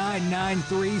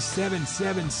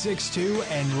 888-993-7762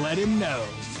 and let him know.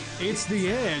 It's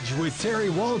The Edge with Terry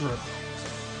Waldrop.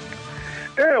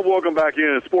 And welcome back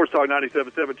in Sports Talk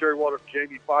 97.7. Terry Waldrop,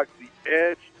 Jamie Foxx, The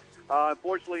Edge.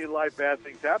 Unfortunately, in life, bad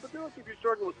things happen to us. If you're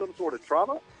struggling with some sort of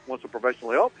trauma, want some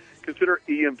professional help, consider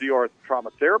EMDR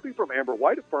Trauma Therapy from Amber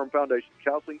White at Firm Foundation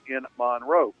Counseling in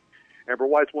Monroe. Amber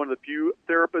White's one of the few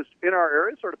therapists in our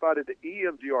area certified into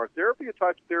EMDR therapy, a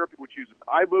type of therapy which uses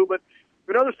eye movement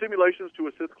and other stimulations to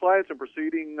assist clients in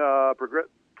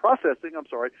processing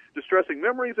distressing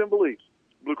memories and beliefs.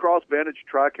 Blue Cross Vantage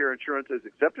TRICARE Insurance is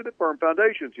accepted at Firm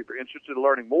Foundations. If you're interested in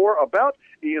learning more about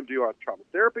EMDR trauma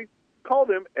therapy, call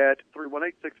them at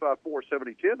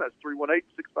 318-654-7010. That's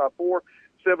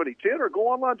 318-654-7010, or go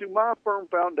online to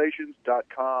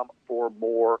myfirmfoundations.com for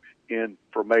more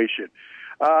information.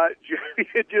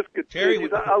 It just continues. We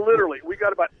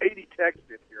got about 80 texts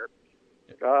in here.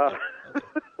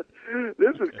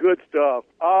 This is good stuff.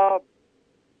 How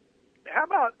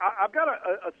about, I've got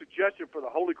a suggestion for the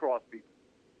Holy Cross people.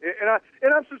 And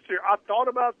I'm sincere. I thought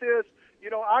about this.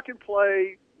 You know, I can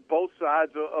play both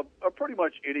sides of pretty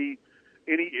much any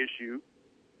issue.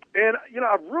 And, you know,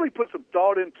 I've really put some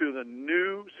thought into the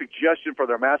new suggestion for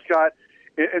their mascot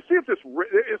and see if it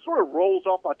sort of rolls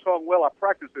off my tongue well. I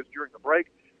practiced this during the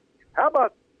break. How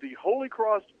about the Holy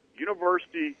Cross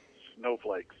University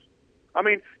Snowflakes? I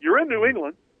mean, you're in New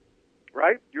England,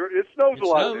 right? It snows a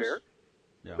lot there.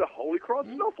 Yeah. The Holy Cross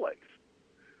Snowflakes.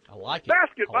 I like it.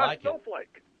 Basket by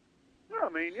Snowflake. Yeah, I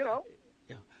mean, you know.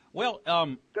 Yeah. Well,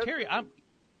 Terry,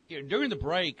 during the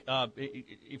break,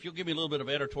 if you'll give me a little bit of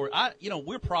editorial,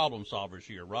 we're problem solvers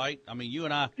here, right? I mean, you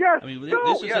and I. Yes. I mean,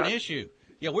 this is an issue.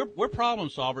 Yeah, we're problem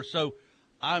solvers. So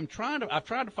I've tried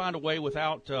to find a way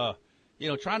without,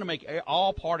 trying to make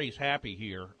all parties happy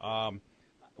here,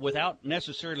 without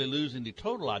necessarily losing the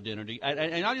total identity.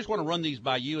 And I just want to run these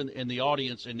by you and the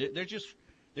audience. And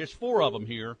there's four of them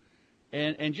here,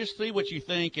 and just see what you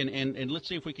think. And let's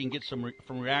see if we can get some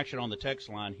reaction on the text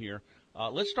line here.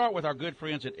 Let's start with our good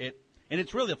friends and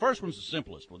it's really the first one's the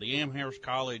simplest. With the Amherst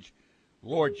College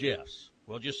Lord Jeffs.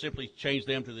 We'll just simply change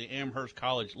them to the Amherst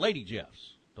College Lady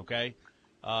Jeffs, okay?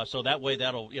 So that way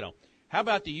that'll, How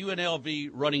about the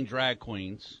UNLV running drag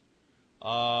queens?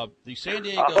 The San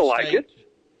Diego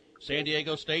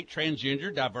State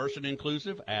transgender, diverse and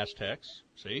inclusive Aztecs.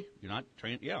 See, you're not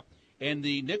trans, yeah. And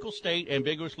the Nickel State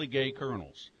ambiguously gay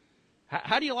colonels.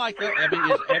 How do you like that? I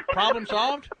mean, is that problem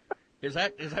solved? Is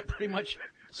that pretty much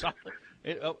So,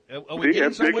 are we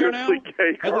getting somewhere now?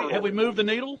 Have we moved the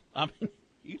needle? I mean,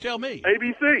 you tell me.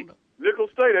 ABC, Nickel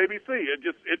State, ABC.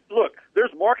 Look,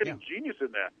 there's marketing genius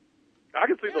in that. I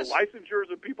can see the licensures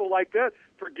and people like that.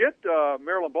 Forget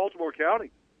Maryland, Baltimore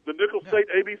County, the Nickel State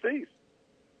ABCs.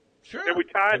 Sure. And we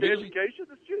tie into education.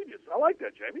 It's genius. I like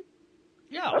that, Jamie.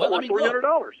 Yeah, that's worth $300.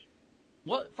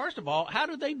 Well, first of all, how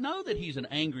do they know that he's an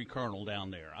angry colonel down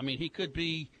there? I mean, he could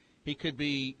be. He could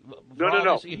be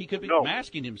He could be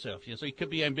masking himself. So he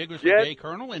could be ambiguously gay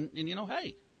colonel, and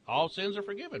hey, all sins are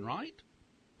forgiven, right?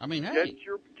 I mean, hey,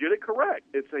 get it correct.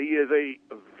 He is a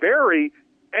very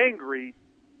angry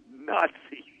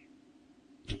Nazi.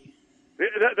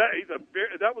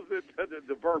 That was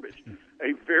the verbiage.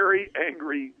 A very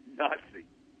angry Nazi,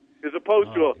 as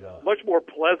opposed to a much more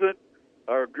pleasant,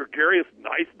 gregarious,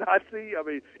 nice Nazi. I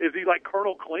mean, is he like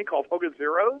Colonel Klink off Hogan's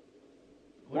Heroes?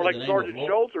 More like Sergeant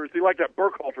Schultz, or is he like that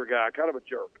Burkhalter guy, kind of a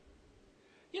jerk?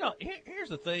 Here's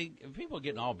the thing. People are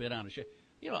getting all bent out of shit.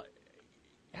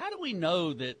 How do we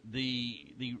know that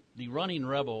the running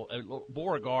rebel,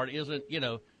 Beauregard, isn't,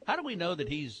 how do we know that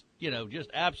he's, just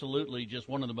absolutely just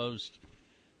one of the most,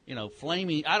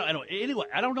 flaming, anyway,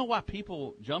 I don't know why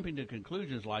people jump into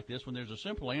conclusions like this when there's a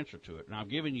simple answer to it, and I've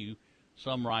given you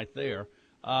some right there.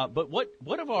 But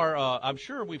what of our? I'm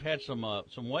sure we've had some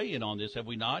weigh-in on this, have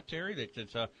we not, Terry? That can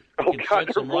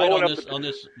shed some light on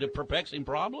this the perplexing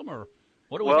problem, or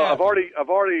what do we have? Well, I've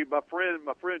already my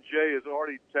friend Jay has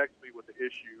already texted me with the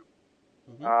issue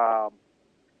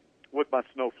with my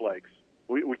snowflakes.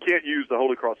 We can't use the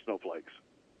Holy Cross snowflakes.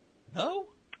 No,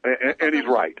 and he's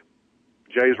right.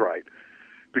 Jay's right,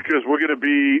 because we're going to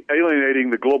be alienating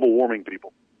the global warming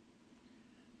people.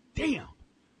 Damn.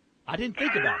 I didn't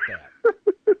think about that.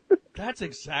 That's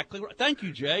exactly right. Thank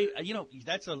you, Jay.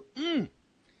 That's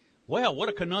well, what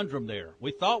a conundrum there.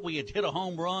 We thought we had hit a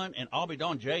home run, and I'll be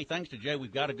darned, Jay. Thanks to Jay,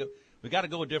 we've got to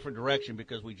go a different direction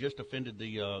because we just offended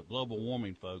the global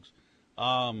warming folks.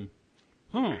 Okay,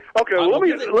 well, let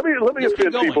me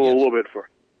offend people a little bit for.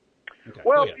 Okay,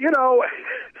 well,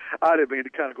 I didn't mean to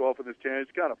kind of go off on this tangent.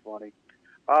 It's kind of funny.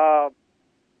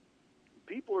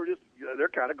 People are they're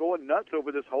kind of going nuts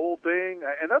over this whole thing,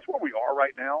 and that's where we are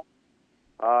right now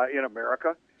in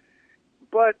America.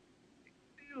 But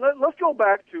let's go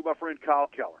back to my friend Kyle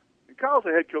Keller. And Kyle's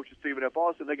the head coach of Stephen F.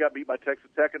 Austin. They got beat by Texas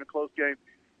Tech in a close game.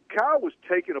 Kyle was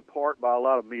taken apart by a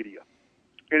lot of media,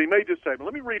 and he made this statement.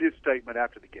 Let me read his statement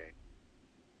after the game.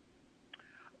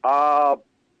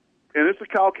 And this is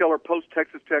Kyle Keller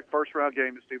post-Texas Tech first-round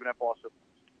game at Stephen F. Austin.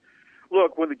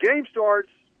 Look, when the game starts,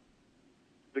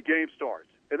 the game starts.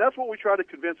 And that's what we try to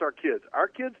convince our kids. Our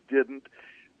kids didn't.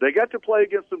 They got to play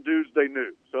against some dudes they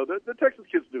knew. So the Texas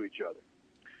kids knew each other.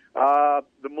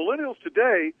 The millennials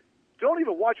today don't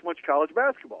even watch much college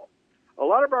basketball. A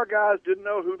lot of our guys didn't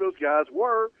know who those guys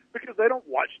were because they don't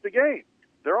watch the game.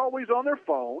 They're always on their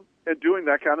phone and doing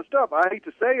that kind of stuff. I hate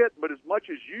to say it, but as much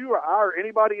as you or I or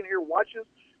anybody in here watches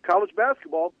college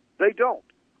basketball, they don't.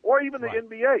 Or even the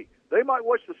NBA. They might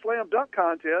watch the slam dunk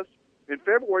contest in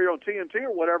February on TNT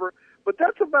or whatever, but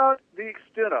that's about the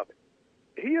extent of it.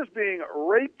 He is being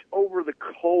raked over the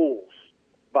coals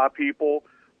by people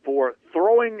for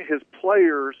throwing his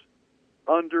players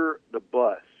under the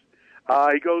bus.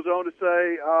 He goes on to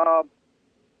say,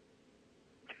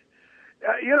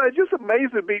 it just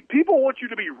amazes me. People want you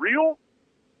to be real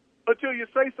until you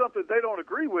say something they don't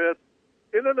agree with,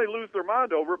 and then they lose their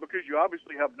mind over it because you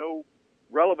obviously have no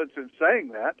relevance in saying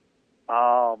that.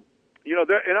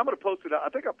 And I'm going to post it. I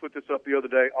think I put this up the other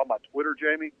day on my Twitter,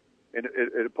 Jamie, and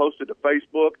it posted to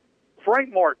Facebook.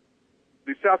 Frank Martin,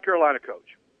 the South Carolina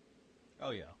coach.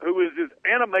 Oh, yeah. Who is as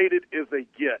animated as they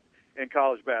get in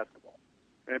college basketball.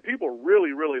 And people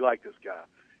really, really like this guy.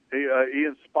 He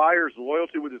inspires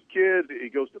loyalty with his kids. He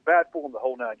goes to bat for them the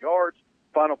whole 9 yards.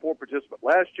 Final Four participant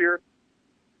last year.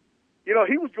 He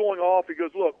was going off. He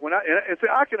goes, look,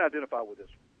 I can identify with this.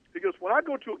 He goes, when I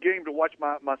go to a game to watch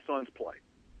my sons play,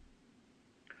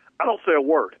 I don't say a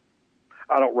word.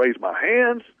 I don't raise my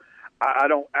hands. I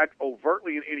don't act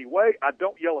overtly in any way. I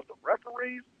don't yell at the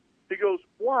referees. He goes,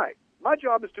 why? My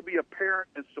job is to be a parent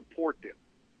and support them.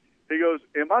 He goes,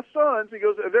 and my sons, he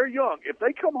goes, they're young. If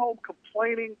they come home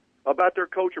complaining about their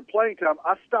coach or playing time,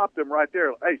 I stop them right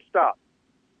there. Hey, stop.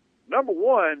 Number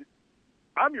one,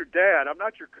 I'm your dad. I'm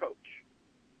not your coach.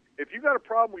 If you got a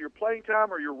problem with your playing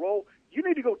time or your role, you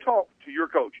need to go talk to your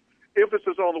coach.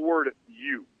 Emphasis on the word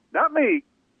you. Not me,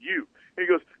 you. He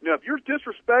goes, now, if you're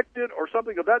disrespected or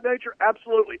something of that nature,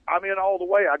 absolutely. I'm in all the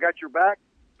way. I got your back.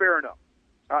 Fair enough.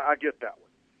 I get that one.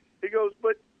 He goes,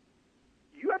 but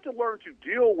you have to learn to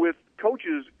deal with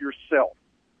coaches yourself.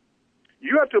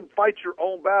 You have to fight your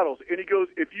own battles. And he goes,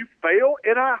 if you fail,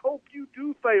 and I hope you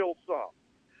do fail some,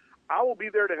 I will be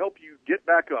there to help you get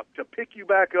back up, to pick you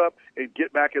back up and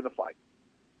get back in the fight.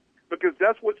 Because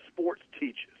that's what sports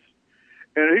teaches.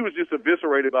 And he was just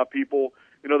eviscerated by people.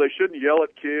 You know, they shouldn't yell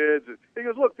at kids. And he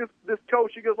goes, look, this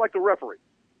coach, he goes, like the referee.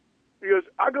 He goes,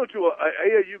 I go to a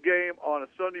AAU game on a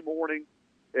Sunday morning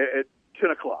at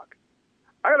 10 o'clock.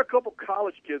 I got a couple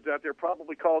college kids out there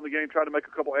probably calling the game trying to make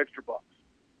a couple extra bucks.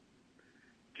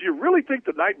 Do you really think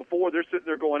the night before they're sitting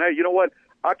there going, hey, you know what?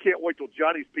 I can't wait till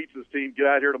Johnny's Pizza's team get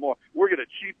out here tomorrow. We're going to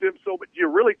cheat them so much. Do you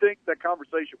really think that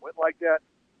conversation went like that?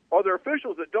 Are there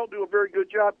officials that don't do a very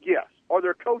good job? Yes. Are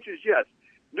there coaches? Yes.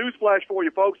 Newsflash for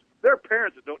you folks, there are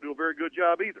parents that don't do a very good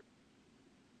job either.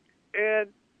 And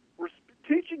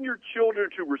teaching your children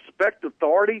to respect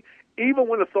authority, even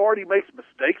when authority makes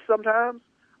mistakes sometimes,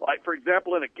 like, for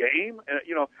example, in a game, and,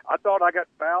 you know, I thought I got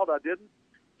fouled, I didn't.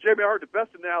 Jamie, I heard the best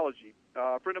analogy.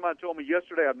 A friend of mine told me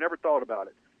yesterday, I've never thought about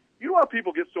it. You know how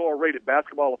people get so irate at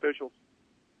basketball officials?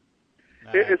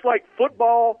 It's like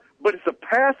football, but it's a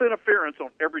pass interference on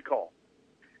every call.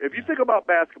 If you think about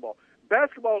basketball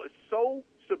is so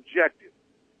subjective.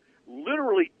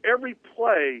 Literally every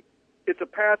play, it's a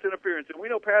pass interference. And we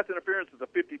know pass interference is a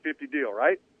 50-50 deal,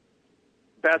 right?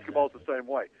 Basketball is the same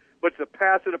way. But it's a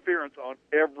pass interference on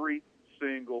every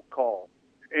single call.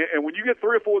 And when you get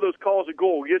 3 or 4 of those calls that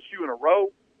go against you in a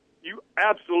row, you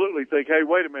absolutely think, hey,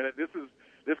 wait a minute, this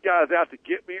guy is out to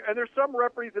get me. And there's some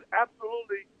referees that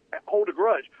absolutely hold a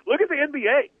grudge. Look at the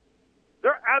NBA.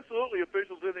 There are absolutely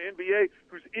officials in the NBA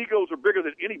whose egos are bigger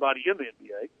than anybody in the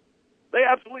NBA. They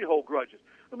absolutely hold grudges.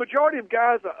 The majority of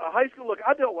guys, high school, look,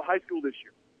 I dealt with high school this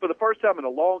year for the first time in a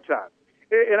long time.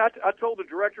 And I told the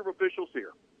director of officials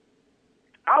here,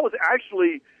 I was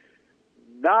actually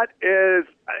not as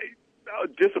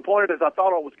disappointed as I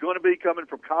thought I was going to be coming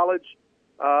from college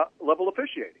level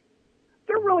officiating.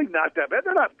 They're really not that bad.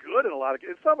 They're not good in a lot of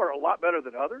cases. Some are a lot better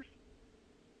than others.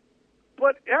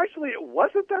 But actually, it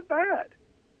wasn't that bad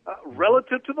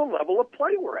relative to the level of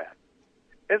play we're at.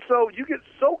 And so you get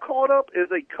so caught up as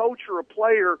a coach or a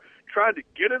player trying to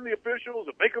get in the officials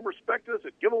and make them respect us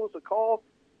and give us a call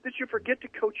that you forget to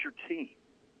coach your team.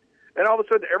 And all of a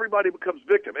sudden, everybody becomes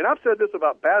victim. And I've said this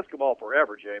about basketball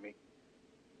forever, Jamie.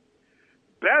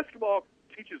 Basketball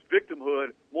teaches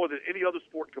victimhood more than any other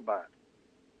sport combined.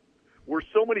 We're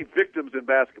so many victims in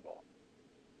basketball.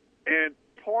 And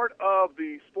part of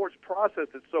the sports process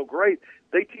that's so great,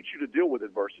 they teach you to deal with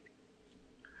adversity.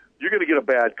 You're going to get a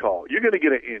bad call. You're going to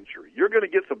get an injury. You're going to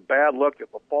get some bad luck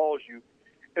that befalls you.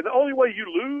 And the only way you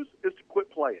lose is to quit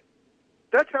playing.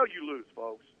 That's how you lose,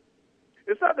 folks.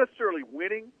 It's not necessarily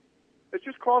winning. It's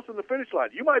just crossing the finish line.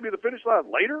 You might be the finish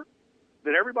line later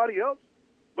than everybody else,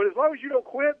 but as long as you don't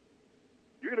quit,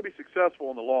 you're going to be successful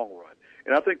in the long run.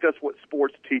 And I think that's what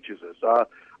sports teaches us. A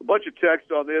bunch of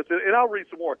text on this, and I'll read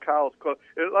some more of Kyle's.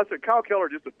 And like I said, Kyle Keller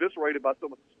just eviscerated by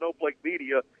some of the snowflake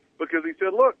media because he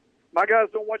said, look, my guys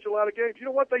don't watch a lot of games. You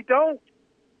know what? They don't.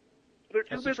 They're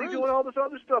too busy doing all this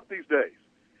other stuff these days.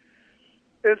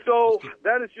 And so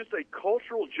that is just a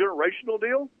cultural, generational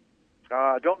deal.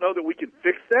 I don't know that we can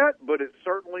fix that, but it's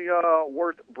certainly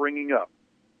worth bringing up.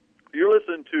 You're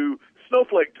listening to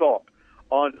Snowflake Talk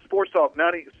on Sports Talk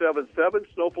 97.7,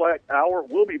 Snowflake Hour.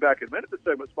 We'll be back in a minute. This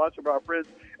segment is sponsored by our friends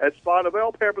at Spa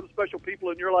Novel. Pay for the special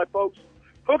people in your life, folks.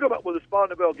 Hook them up with a Spa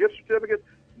Novel gift certificate.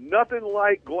 Nothing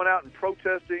like going out and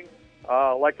protesting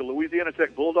like the Louisiana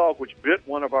Tech Bulldog, which bit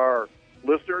one of our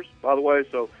listeners, by the way.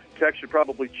 So Tech should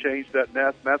probably change that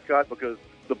mascot because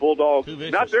the Bulldog,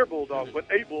 not their Bulldog, but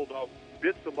a Bulldog,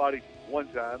 bit somebody one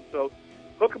time. So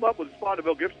hook them up with a Spa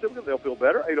Novel gift certificate. They'll feel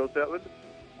better.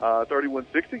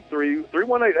 807-3160,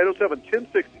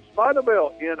 318-807-1060. Spa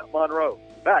Novel in Monroe.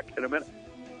 Back in a minute.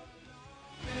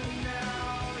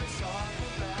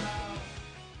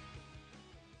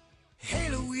 Hey,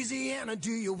 Louisiana,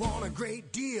 do you want a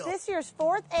great deal? This year's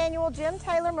 4th annual Jim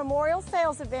Taylor Memorial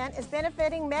Sales Event is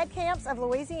benefiting Med Camps of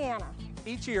Louisiana.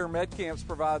 Each year, Med Camps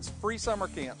provides free summer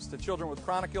camps to children with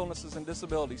chronic illnesses and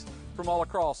disabilities from all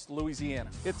across Louisiana.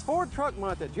 It's Ford Truck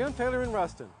Month at Jim Taylor in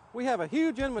Ruston. We have a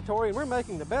huge inventory and we're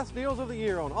making the best deals of the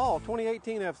year on all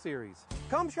 2018 F-Series.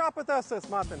 Come shop with us this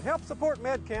month and help support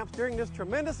Med Camps during this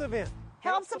tremendous event.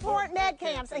 Help support Med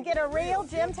Camps and get a real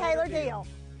Jim Taylor deal.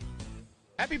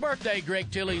 Happy birthday, Greg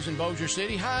Tilley's in Bossier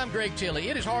City. Hi, I'm Greg Tilley.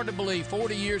 It is hard to believe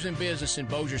 40 years in business in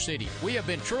Bossier City. We have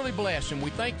been truly blessed, and we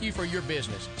thank you for your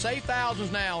business. Save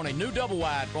thousands now on a new double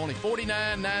wide for only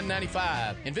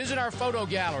 $49,995. And visit our photo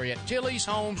gallery at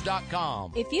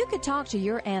TillysHomes.com. If you could talk to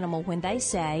your animal when they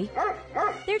say,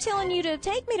 they're telling you to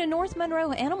take me to North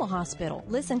Monroe Animal Hospital.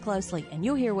 Listen closely, and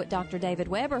you'll hear what Dr. David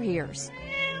Weber hears.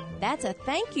 That's a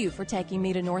thank you for taking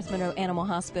me to North Monroe Animal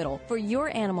Hospital. For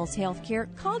your animal's health care,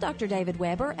 call Dr. David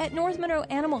Weber at North Monroe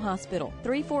Animal Hospital,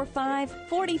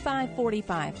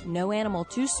 345-4545. No animal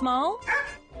too small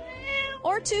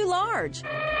or too large.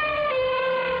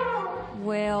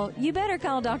 Well, you better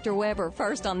call Dr. Weber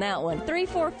first on that one,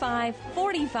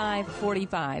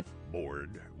 345-4545.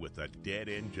 Bored with a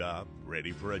dead-end job,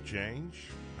 ready for a change?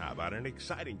 How about an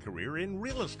exciting career in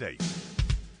real estate?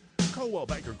 Coldwell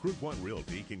Banker Group 1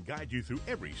 Realty can guide you through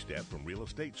every step from real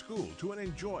estate school to an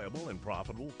enjoyable and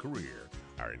profitable career.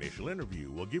 Our initial interview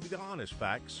will give you the honest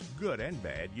facts, good and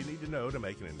bad, you need to know to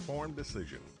make an informed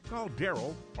decision. Call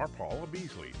Daryl or Paula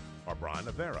Beasley or Brian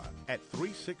Avera at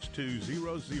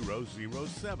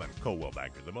 362-0007. Coldwell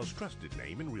Banker, the most trusted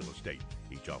name in real estate.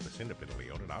 Each office independently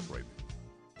owned and operated.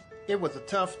 It was a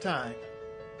tough time.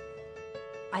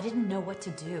 I didn't know what to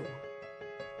do.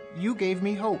 You gave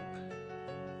me hope.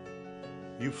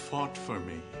 You fought for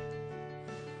me.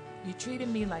 You treated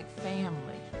me like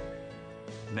family.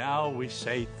 Now we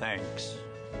say thanks.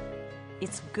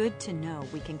 It's good to know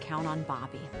we can count on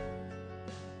Bobby.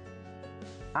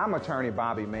 I'm attorney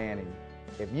Bobby Manning.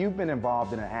 If you've been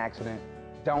involved in an accident,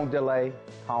 don't delay.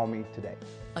 Call me today.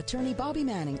 Attorney Bobby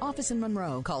Manning, office in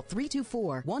Monroe. Call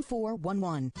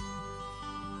 324-1411.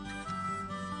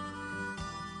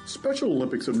 Special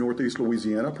Olympics of Northeast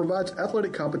Louisiana provides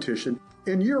athletic competition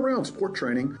and year-round sport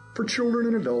training for children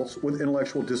and adults with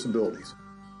intellectual disabilities.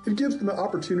 It gives them the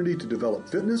opportunity to develop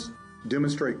fitness,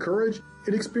 demonstrate courage,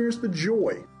 and experience the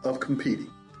joy of competing.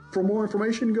 For more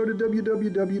information, go to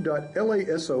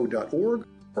www.laso.org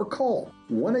or call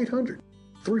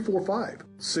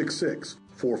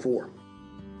 1-800-345-6644.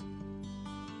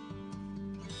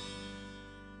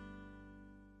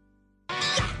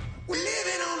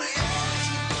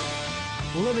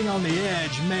 Living on the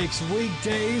edge makes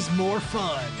weekdays more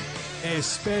fun,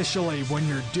 especially when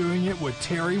you're doing it with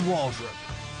Terry Waldrop.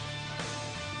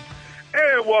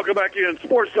 And welcome back in.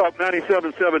 Sports Talk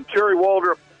 97.7. Terry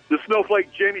Waldrop, the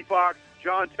Snowflake, Jamie Foxx,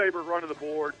 John Tabor running the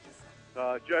board.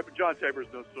 John Tabor's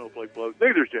no snowflake blows.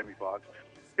 Neither is Jamie Foxx.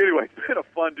 Anyway, it's been a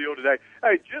fun deal today.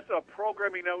 Hey, just a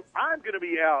programming note. I'm going to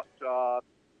be out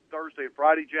Thursday and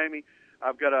Friday, Jamie.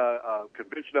 I've got a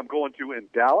convention I'm going to in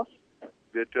Dallas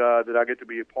that I get to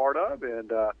be a part of, and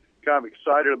kind of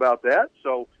excited about that.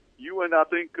 So you and I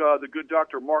think the good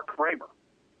Dr. Mark Kramer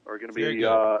are going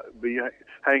to be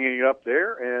hanging up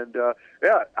there. And,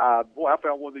 I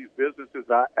found one of these businesses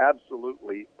I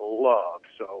absolutely love.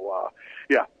 So,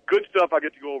 good stuff. I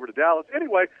get to go over to Dallas.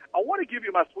 Anyway, I want to give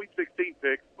you my Sweet 16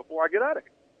 picks before I get out of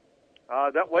here.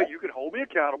 That way you can hold me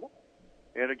accountable.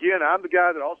 And, again, I'm the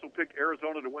guy that also picked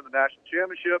Arizona to win the national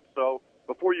championship. So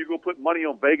before you go put money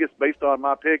on Vegas based on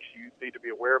my picks, you need to be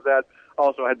aware of that.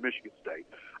 Also, I had Michigan State.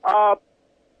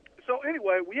 So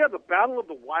anyway, we have the Battle of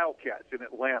the Wildcats in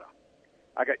Atlanta.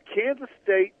 I got Kansas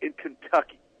State and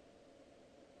Kentucky.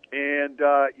 And,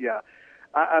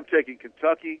 I'm taking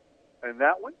Kentucky in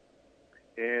that one.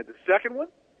 And the second one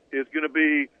is going to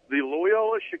be the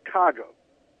Loyola Chicago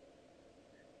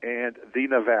and the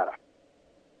Nevada.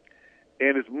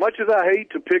 And as much as I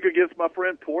hate to pick against my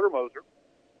friend Porter Moser,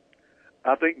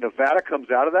 I think Nevada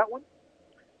comes out of that one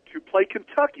to play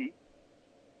Kentucky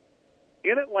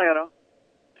in Atlanta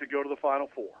to go to the Final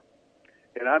Four.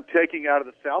 And I'm taking out of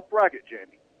the South bracket,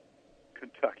 Jamie,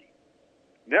 Kentucky.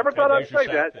 Never thought I'd say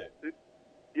that.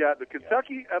 The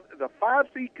Kentucky, the 5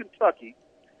 seed Kentucky.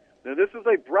 Now, this is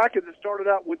a bracket that started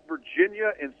out with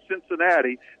Virginia and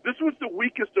Cincinnati. This was the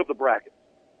weakest of the brackets.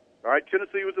 All right,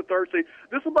 Tennessee was the 3rd seed.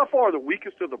 This was by far the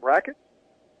weakest of the brackets.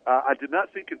 I did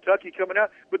not see Kentucky coming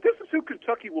out, but this is who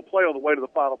Kentucky will play on the way to the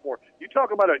Final Four. You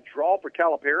talk about a draw for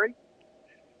Calipari,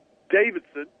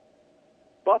 Davidson,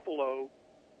 Buffalo,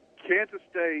 Kansas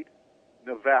State,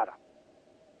 Nevada.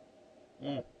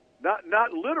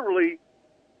 Not literally,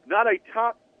 not a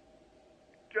top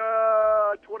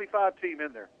 25 team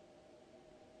in there.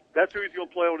 That's who he's going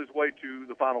to play on his way to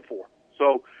the Final Four.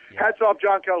 So hats off,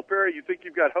 John Calipari. You think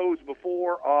you've got hosed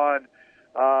before on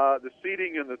the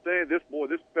seeding and the thing. This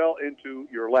fell into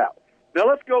your lap. Now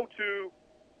let's go to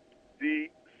the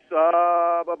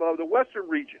Western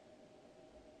region.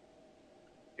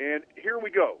 And here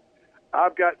we go.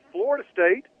 I've got Florida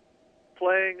State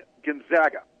playing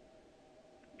Gonzaga.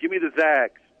 Give me the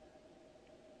Zags.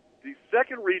 The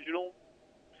second regional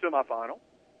semifinal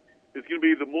is going to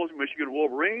be the Michigan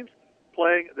Wolverines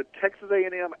playing the Texas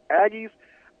A&M Aggies.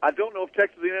 I don't know if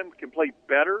Texas A&M can play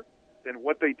better than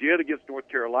what they did against North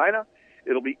Carolina.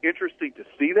 It'll be interesting to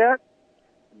see that.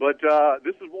 But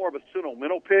this is more of a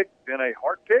sentimental pick than a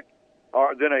heart pick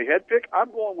or than a head pick. I'm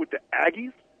going with the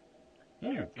Aggies.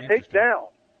 Take down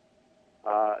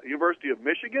University of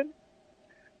Michigan,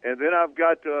 and then I've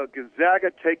got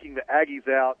Gonzaga taking the Aggies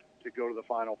out to go to the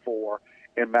Final Four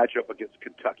and match up against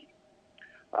Kentucky.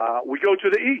 We go to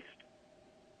the East.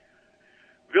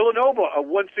 Villanova, a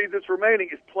one seed that's remaining,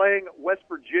 is playing West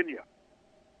Virginia.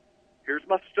 Here's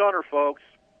my stunner, folks.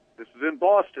 This is in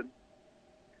Boston.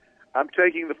 I'm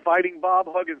taking the Fighting Bob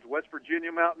Huggins West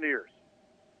Virginia Mountaineers.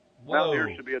 Whoa.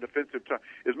 Mountaineers should be an offensive term.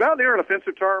 Is Mountaineer an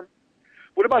offensive term?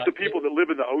 What about the people that live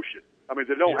in the ocean? I mean,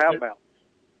 they don't have mountains.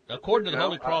 According to the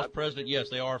Holy Cross president, yes,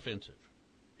 they are offensive.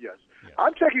 Yes.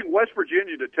 I'm taking West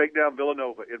Virginia to take down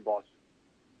Villanova in Boston.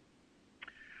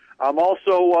 I'm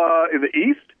also in the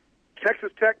East.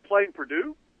 Texas Tech playing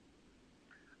Purdue.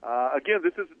 Again,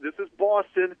 this is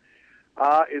Boston.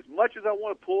 As much as I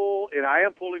want to pull, and I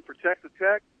am pulling for Texas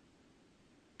Tech,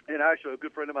 and actually a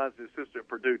good friend of mine is the assistant at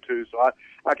Purdue too, so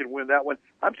I can win that one.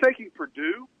 I'm taking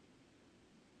Purdue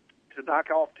to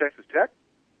knock off Texas Tech.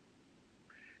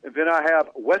 And then I have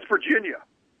West Virginia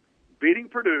beating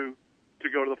Purdue to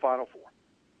go to the Final Four.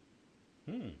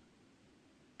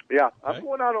 Yeah, okay. I'm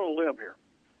going out on a limb here.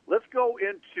 Let's go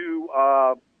into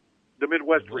the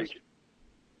Midwest region.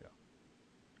 Yeah.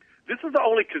 This is the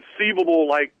only conceivable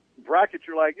bracket.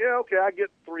 You're like, yeah, okay, I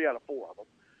get 3 out of 4 of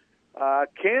them.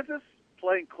 Kansas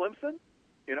playing Clemson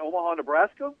in Omaha,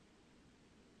 Nebraska.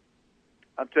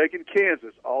 I'm taking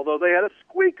Kansas, although they had a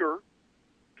squeaker,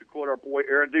 to quote our boy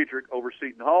Aaron Dietrich, over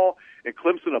Seton Hall, and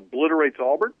Clemson obliterates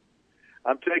Auburn.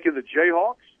 I'm taking the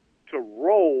Jayhawks to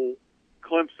roll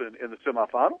Clemson in the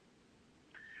semifinal.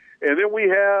 And then we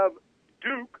have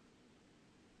Duke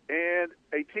and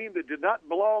a team that did not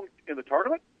belong in the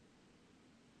tournament,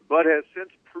 but has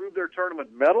since proved their tournament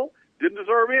medal. Didn't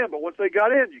deserve in, but once they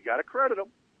got in, you got to credit them.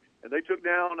 And they took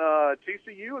down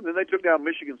TCU, and then they took down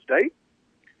Michigan State.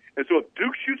 And so if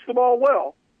Duke shoots the ball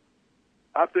well,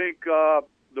 I think the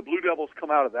Blue Devils come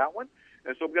out of that one.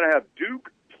 And so I'm going to have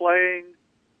Duke playing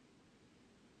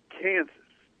Kansas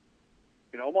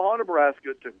in Omaha,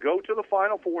 Nebraska to go to the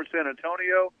Final Four in San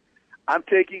Antonio. I'm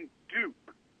taking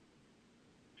Duke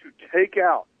to take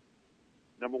out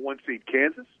number 1 seed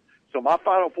Kansas. So my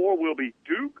Final Four will be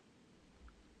Duke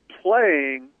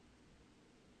playing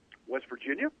West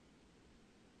Virginia.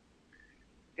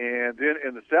 And then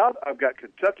in the South, I've got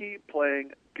Kentucky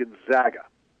playing Gonzaga.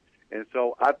 And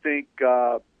so I think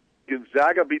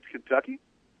Gonzaga beats Kentucky.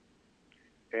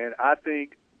 And I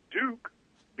think Duke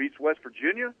beats West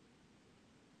Virginia.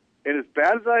 And as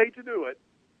bad as I hate to do it,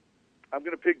 I'm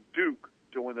going to pick Duke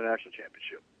to win the national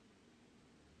championship.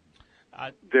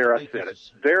 I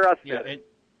said it.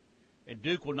 And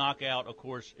Duke will knock out, of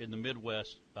course, in the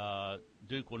Midwest,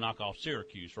 Duke will knock off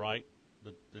Syracuse, right?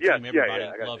 The team everybody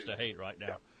loves to hate right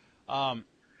now. You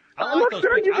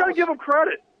got to give them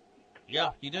credit.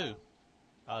 Yeah, you do.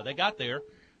 They got there.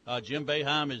 Jim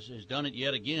Boeheim has done it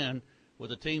yet again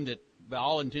with a team that, by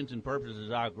all intents and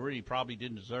purposes, I agree, probably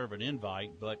didn't deserve an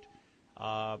invite. But,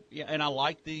 and I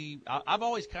like I've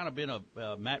always kind of been a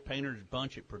Matt Painter's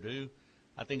bunch at Purdue.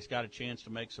 I think it's got a chance to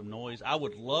make some noise. I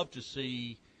would love to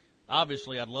see,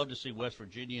 obviously, I'd love to see West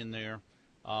Virginia in there.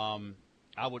 I'd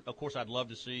love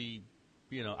to see,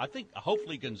 I think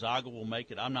hopefully Gonzaga will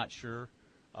make it. I'm not sure.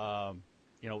 The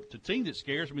team that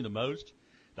scares me the most,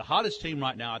 the hottest team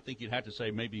right now, I think you'd have to say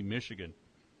maybe Michigan.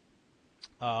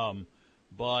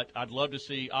 But I'd love to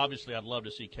see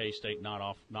K-State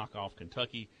knock off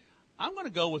Kentucky. I'm going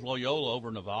to go with Loyola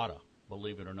over Nevada,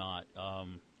 believe it or not,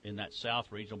 in that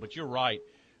South regional. But you're right.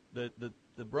 The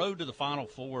road to the Final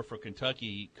Four for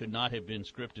Kentucky could not have been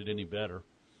scripted any better.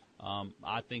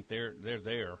 I think they're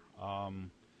there.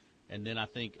 And then I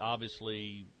think,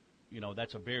 obviously,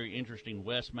 that's a very interesting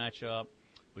West matchup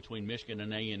between Michigan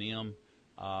and A&M.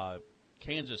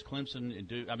 Kansas, Clemson, and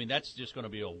Duke. I mean, that's just going to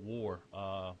be a war.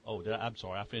 I'm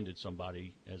sorry, I offended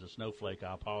somebody as a snowflake.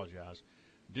 I apologize.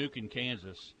 Duke and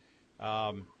Kansas.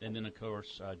 And then, of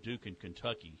course, Duke and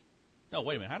Kentucky. No,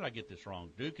 wait a minute. How did I get this wrong?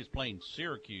 Duke is playing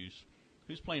Syracuse.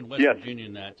 Who's playing West Virginia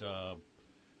in that?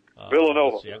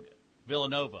 Villanova.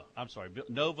 Villanova. I'm sorry.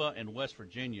 Nova and West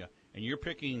Virginia. And you're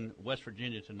picking West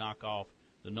Virginia to knock off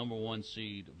the number 1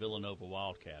 seed Villanova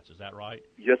Wildcats. Is that right?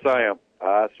 Yes, I am.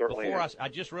 I certainly am. I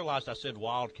just realized I said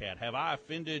Wildcat. Have I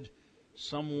offended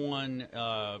someone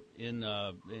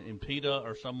in PETA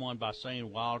or someone by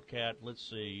saying Wildcat? Let's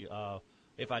see.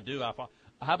 If I do, how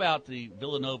about the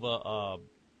Villanova?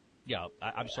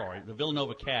 I'm sorry, the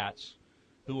Villanova Cats,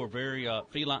 who are very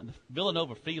feline.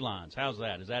 Villanova Felines. How's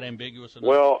that? Is that ambiguous enough?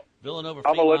 Well, Villanova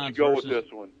I'm Felines. Gonna let you go with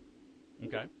this one.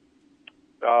 Okay.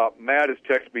 Matt has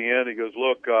texted me in. He goes,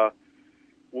 look,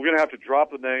 we're going to have to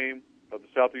drop the name of the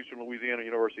Southeastern Louisiana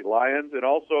University Lions, and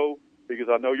also, because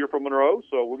I know you're from Monroe,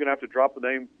 so we're going to have to drop the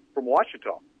name from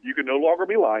Ouachita. You can no longer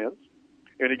be Lions,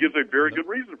 and he gives a very good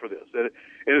reason for this. And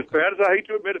as bad as I hate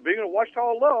to admit it, being a Ouachita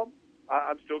alum,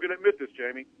 I'm still going to admit this,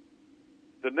 Jamie.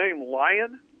 The name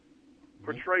Lion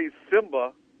portrays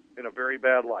Simba in a very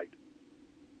bad light.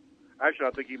 Actually,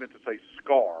 I think he meant to say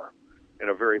Scar in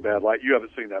a very bad light. You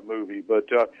haven't seen that movie. But,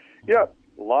 yeah,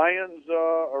 lions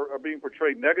are being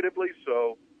portrayed negatively.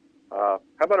 So how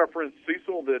about our friend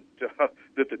Cecil that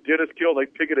the dentist killed? They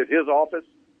picketed his office.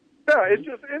 Yeah, it's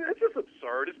just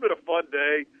absurd. It's been a fun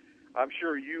day. I'm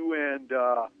sure you and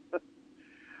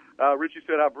Richie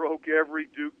said I broke every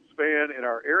Duke fan in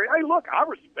our area. Hey, look, I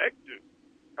respect Duke.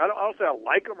 I don't say I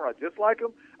like them or I dislike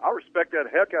them. I respect that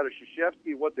heck out of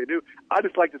Krzyzewski and what they do. I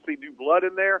just like to see new blood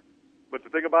in there. But the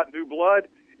thing about new blood,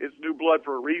 it's new blood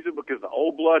for a reason because the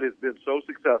old blood has been so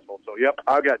successful. So, yep,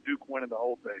 I got Duke winning the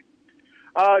whole thing.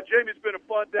 Jamie, it's been a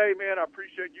fun day, man. I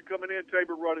appreciate you coming in,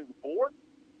 Tabor running the board.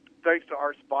 Thanks to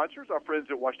our sponsors, our friends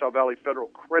at Ouachita Valley Federal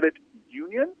Credit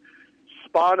Union,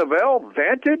 Spa Novell,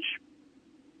 Vantage,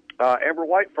 Amber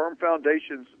White Firm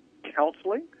Foundations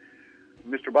Counseling,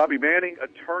 Mr. Bobby Manning,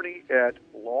 attorney at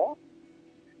law,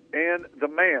 and the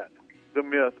man, the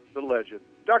myth, the legend,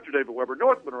 Dr. David Weber,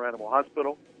 North Monroe Animal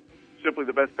Hospital. Simply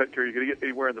the best pet care you're going to get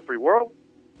anywhere in the free world.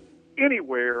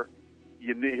 Anywhere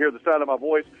you hear the sound of my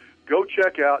voice, go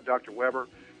check out Dr. Weber,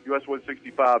 US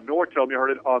 165 North. Tell me you heard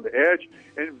it on the edge.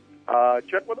 And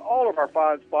check with all of our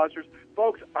fine sponsors.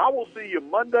 Folks, I will see you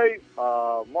Monday.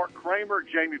 Mark Kramer,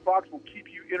 Jamie Foxx will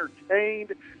keep you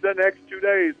entertained the next 2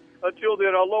 days. Until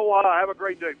then, aloha. Have a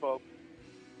great day, folks.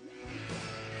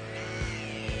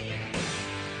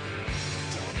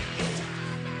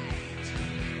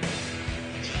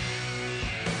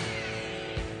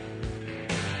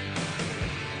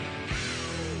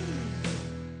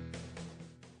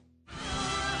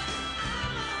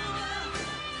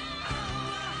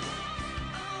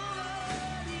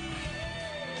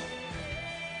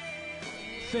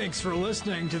 Thanks for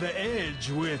listening to The Edge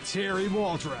with Terry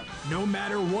Waldrop. No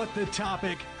matter what the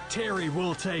topic, Terry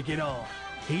will take it on.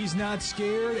 He's not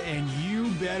scared, and you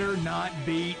better not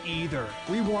be either.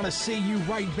 We want to see you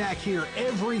right back here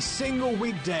every single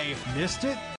weekday. Missed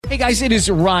it? Hey guys, it is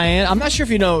Ryan. I'm not sure if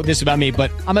you know this about me, but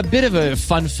I'm a bit of a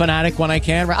fun fanatic when I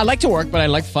can. I like to work, but I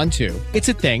like fun too. It's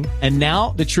a thing. And now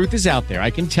the truth is out there.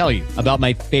 I can tell you about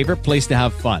my favorite place to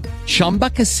have fun. Chumba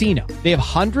Casino. They have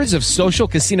hundreds of social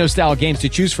casino style games to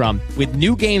choose from with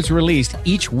new games released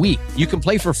each week. You can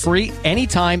play for free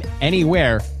anytime,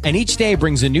 anywhere. And each day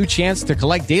brings a new chance to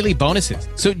collect daily bonuses.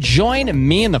 So join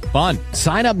me in the fun.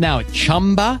 Sign up now at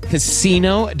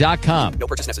ChumbaCasino.com. No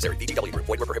purchase necessary. VGW Group.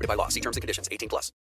 Void where prohibited by law. See terms and conditions. 18+.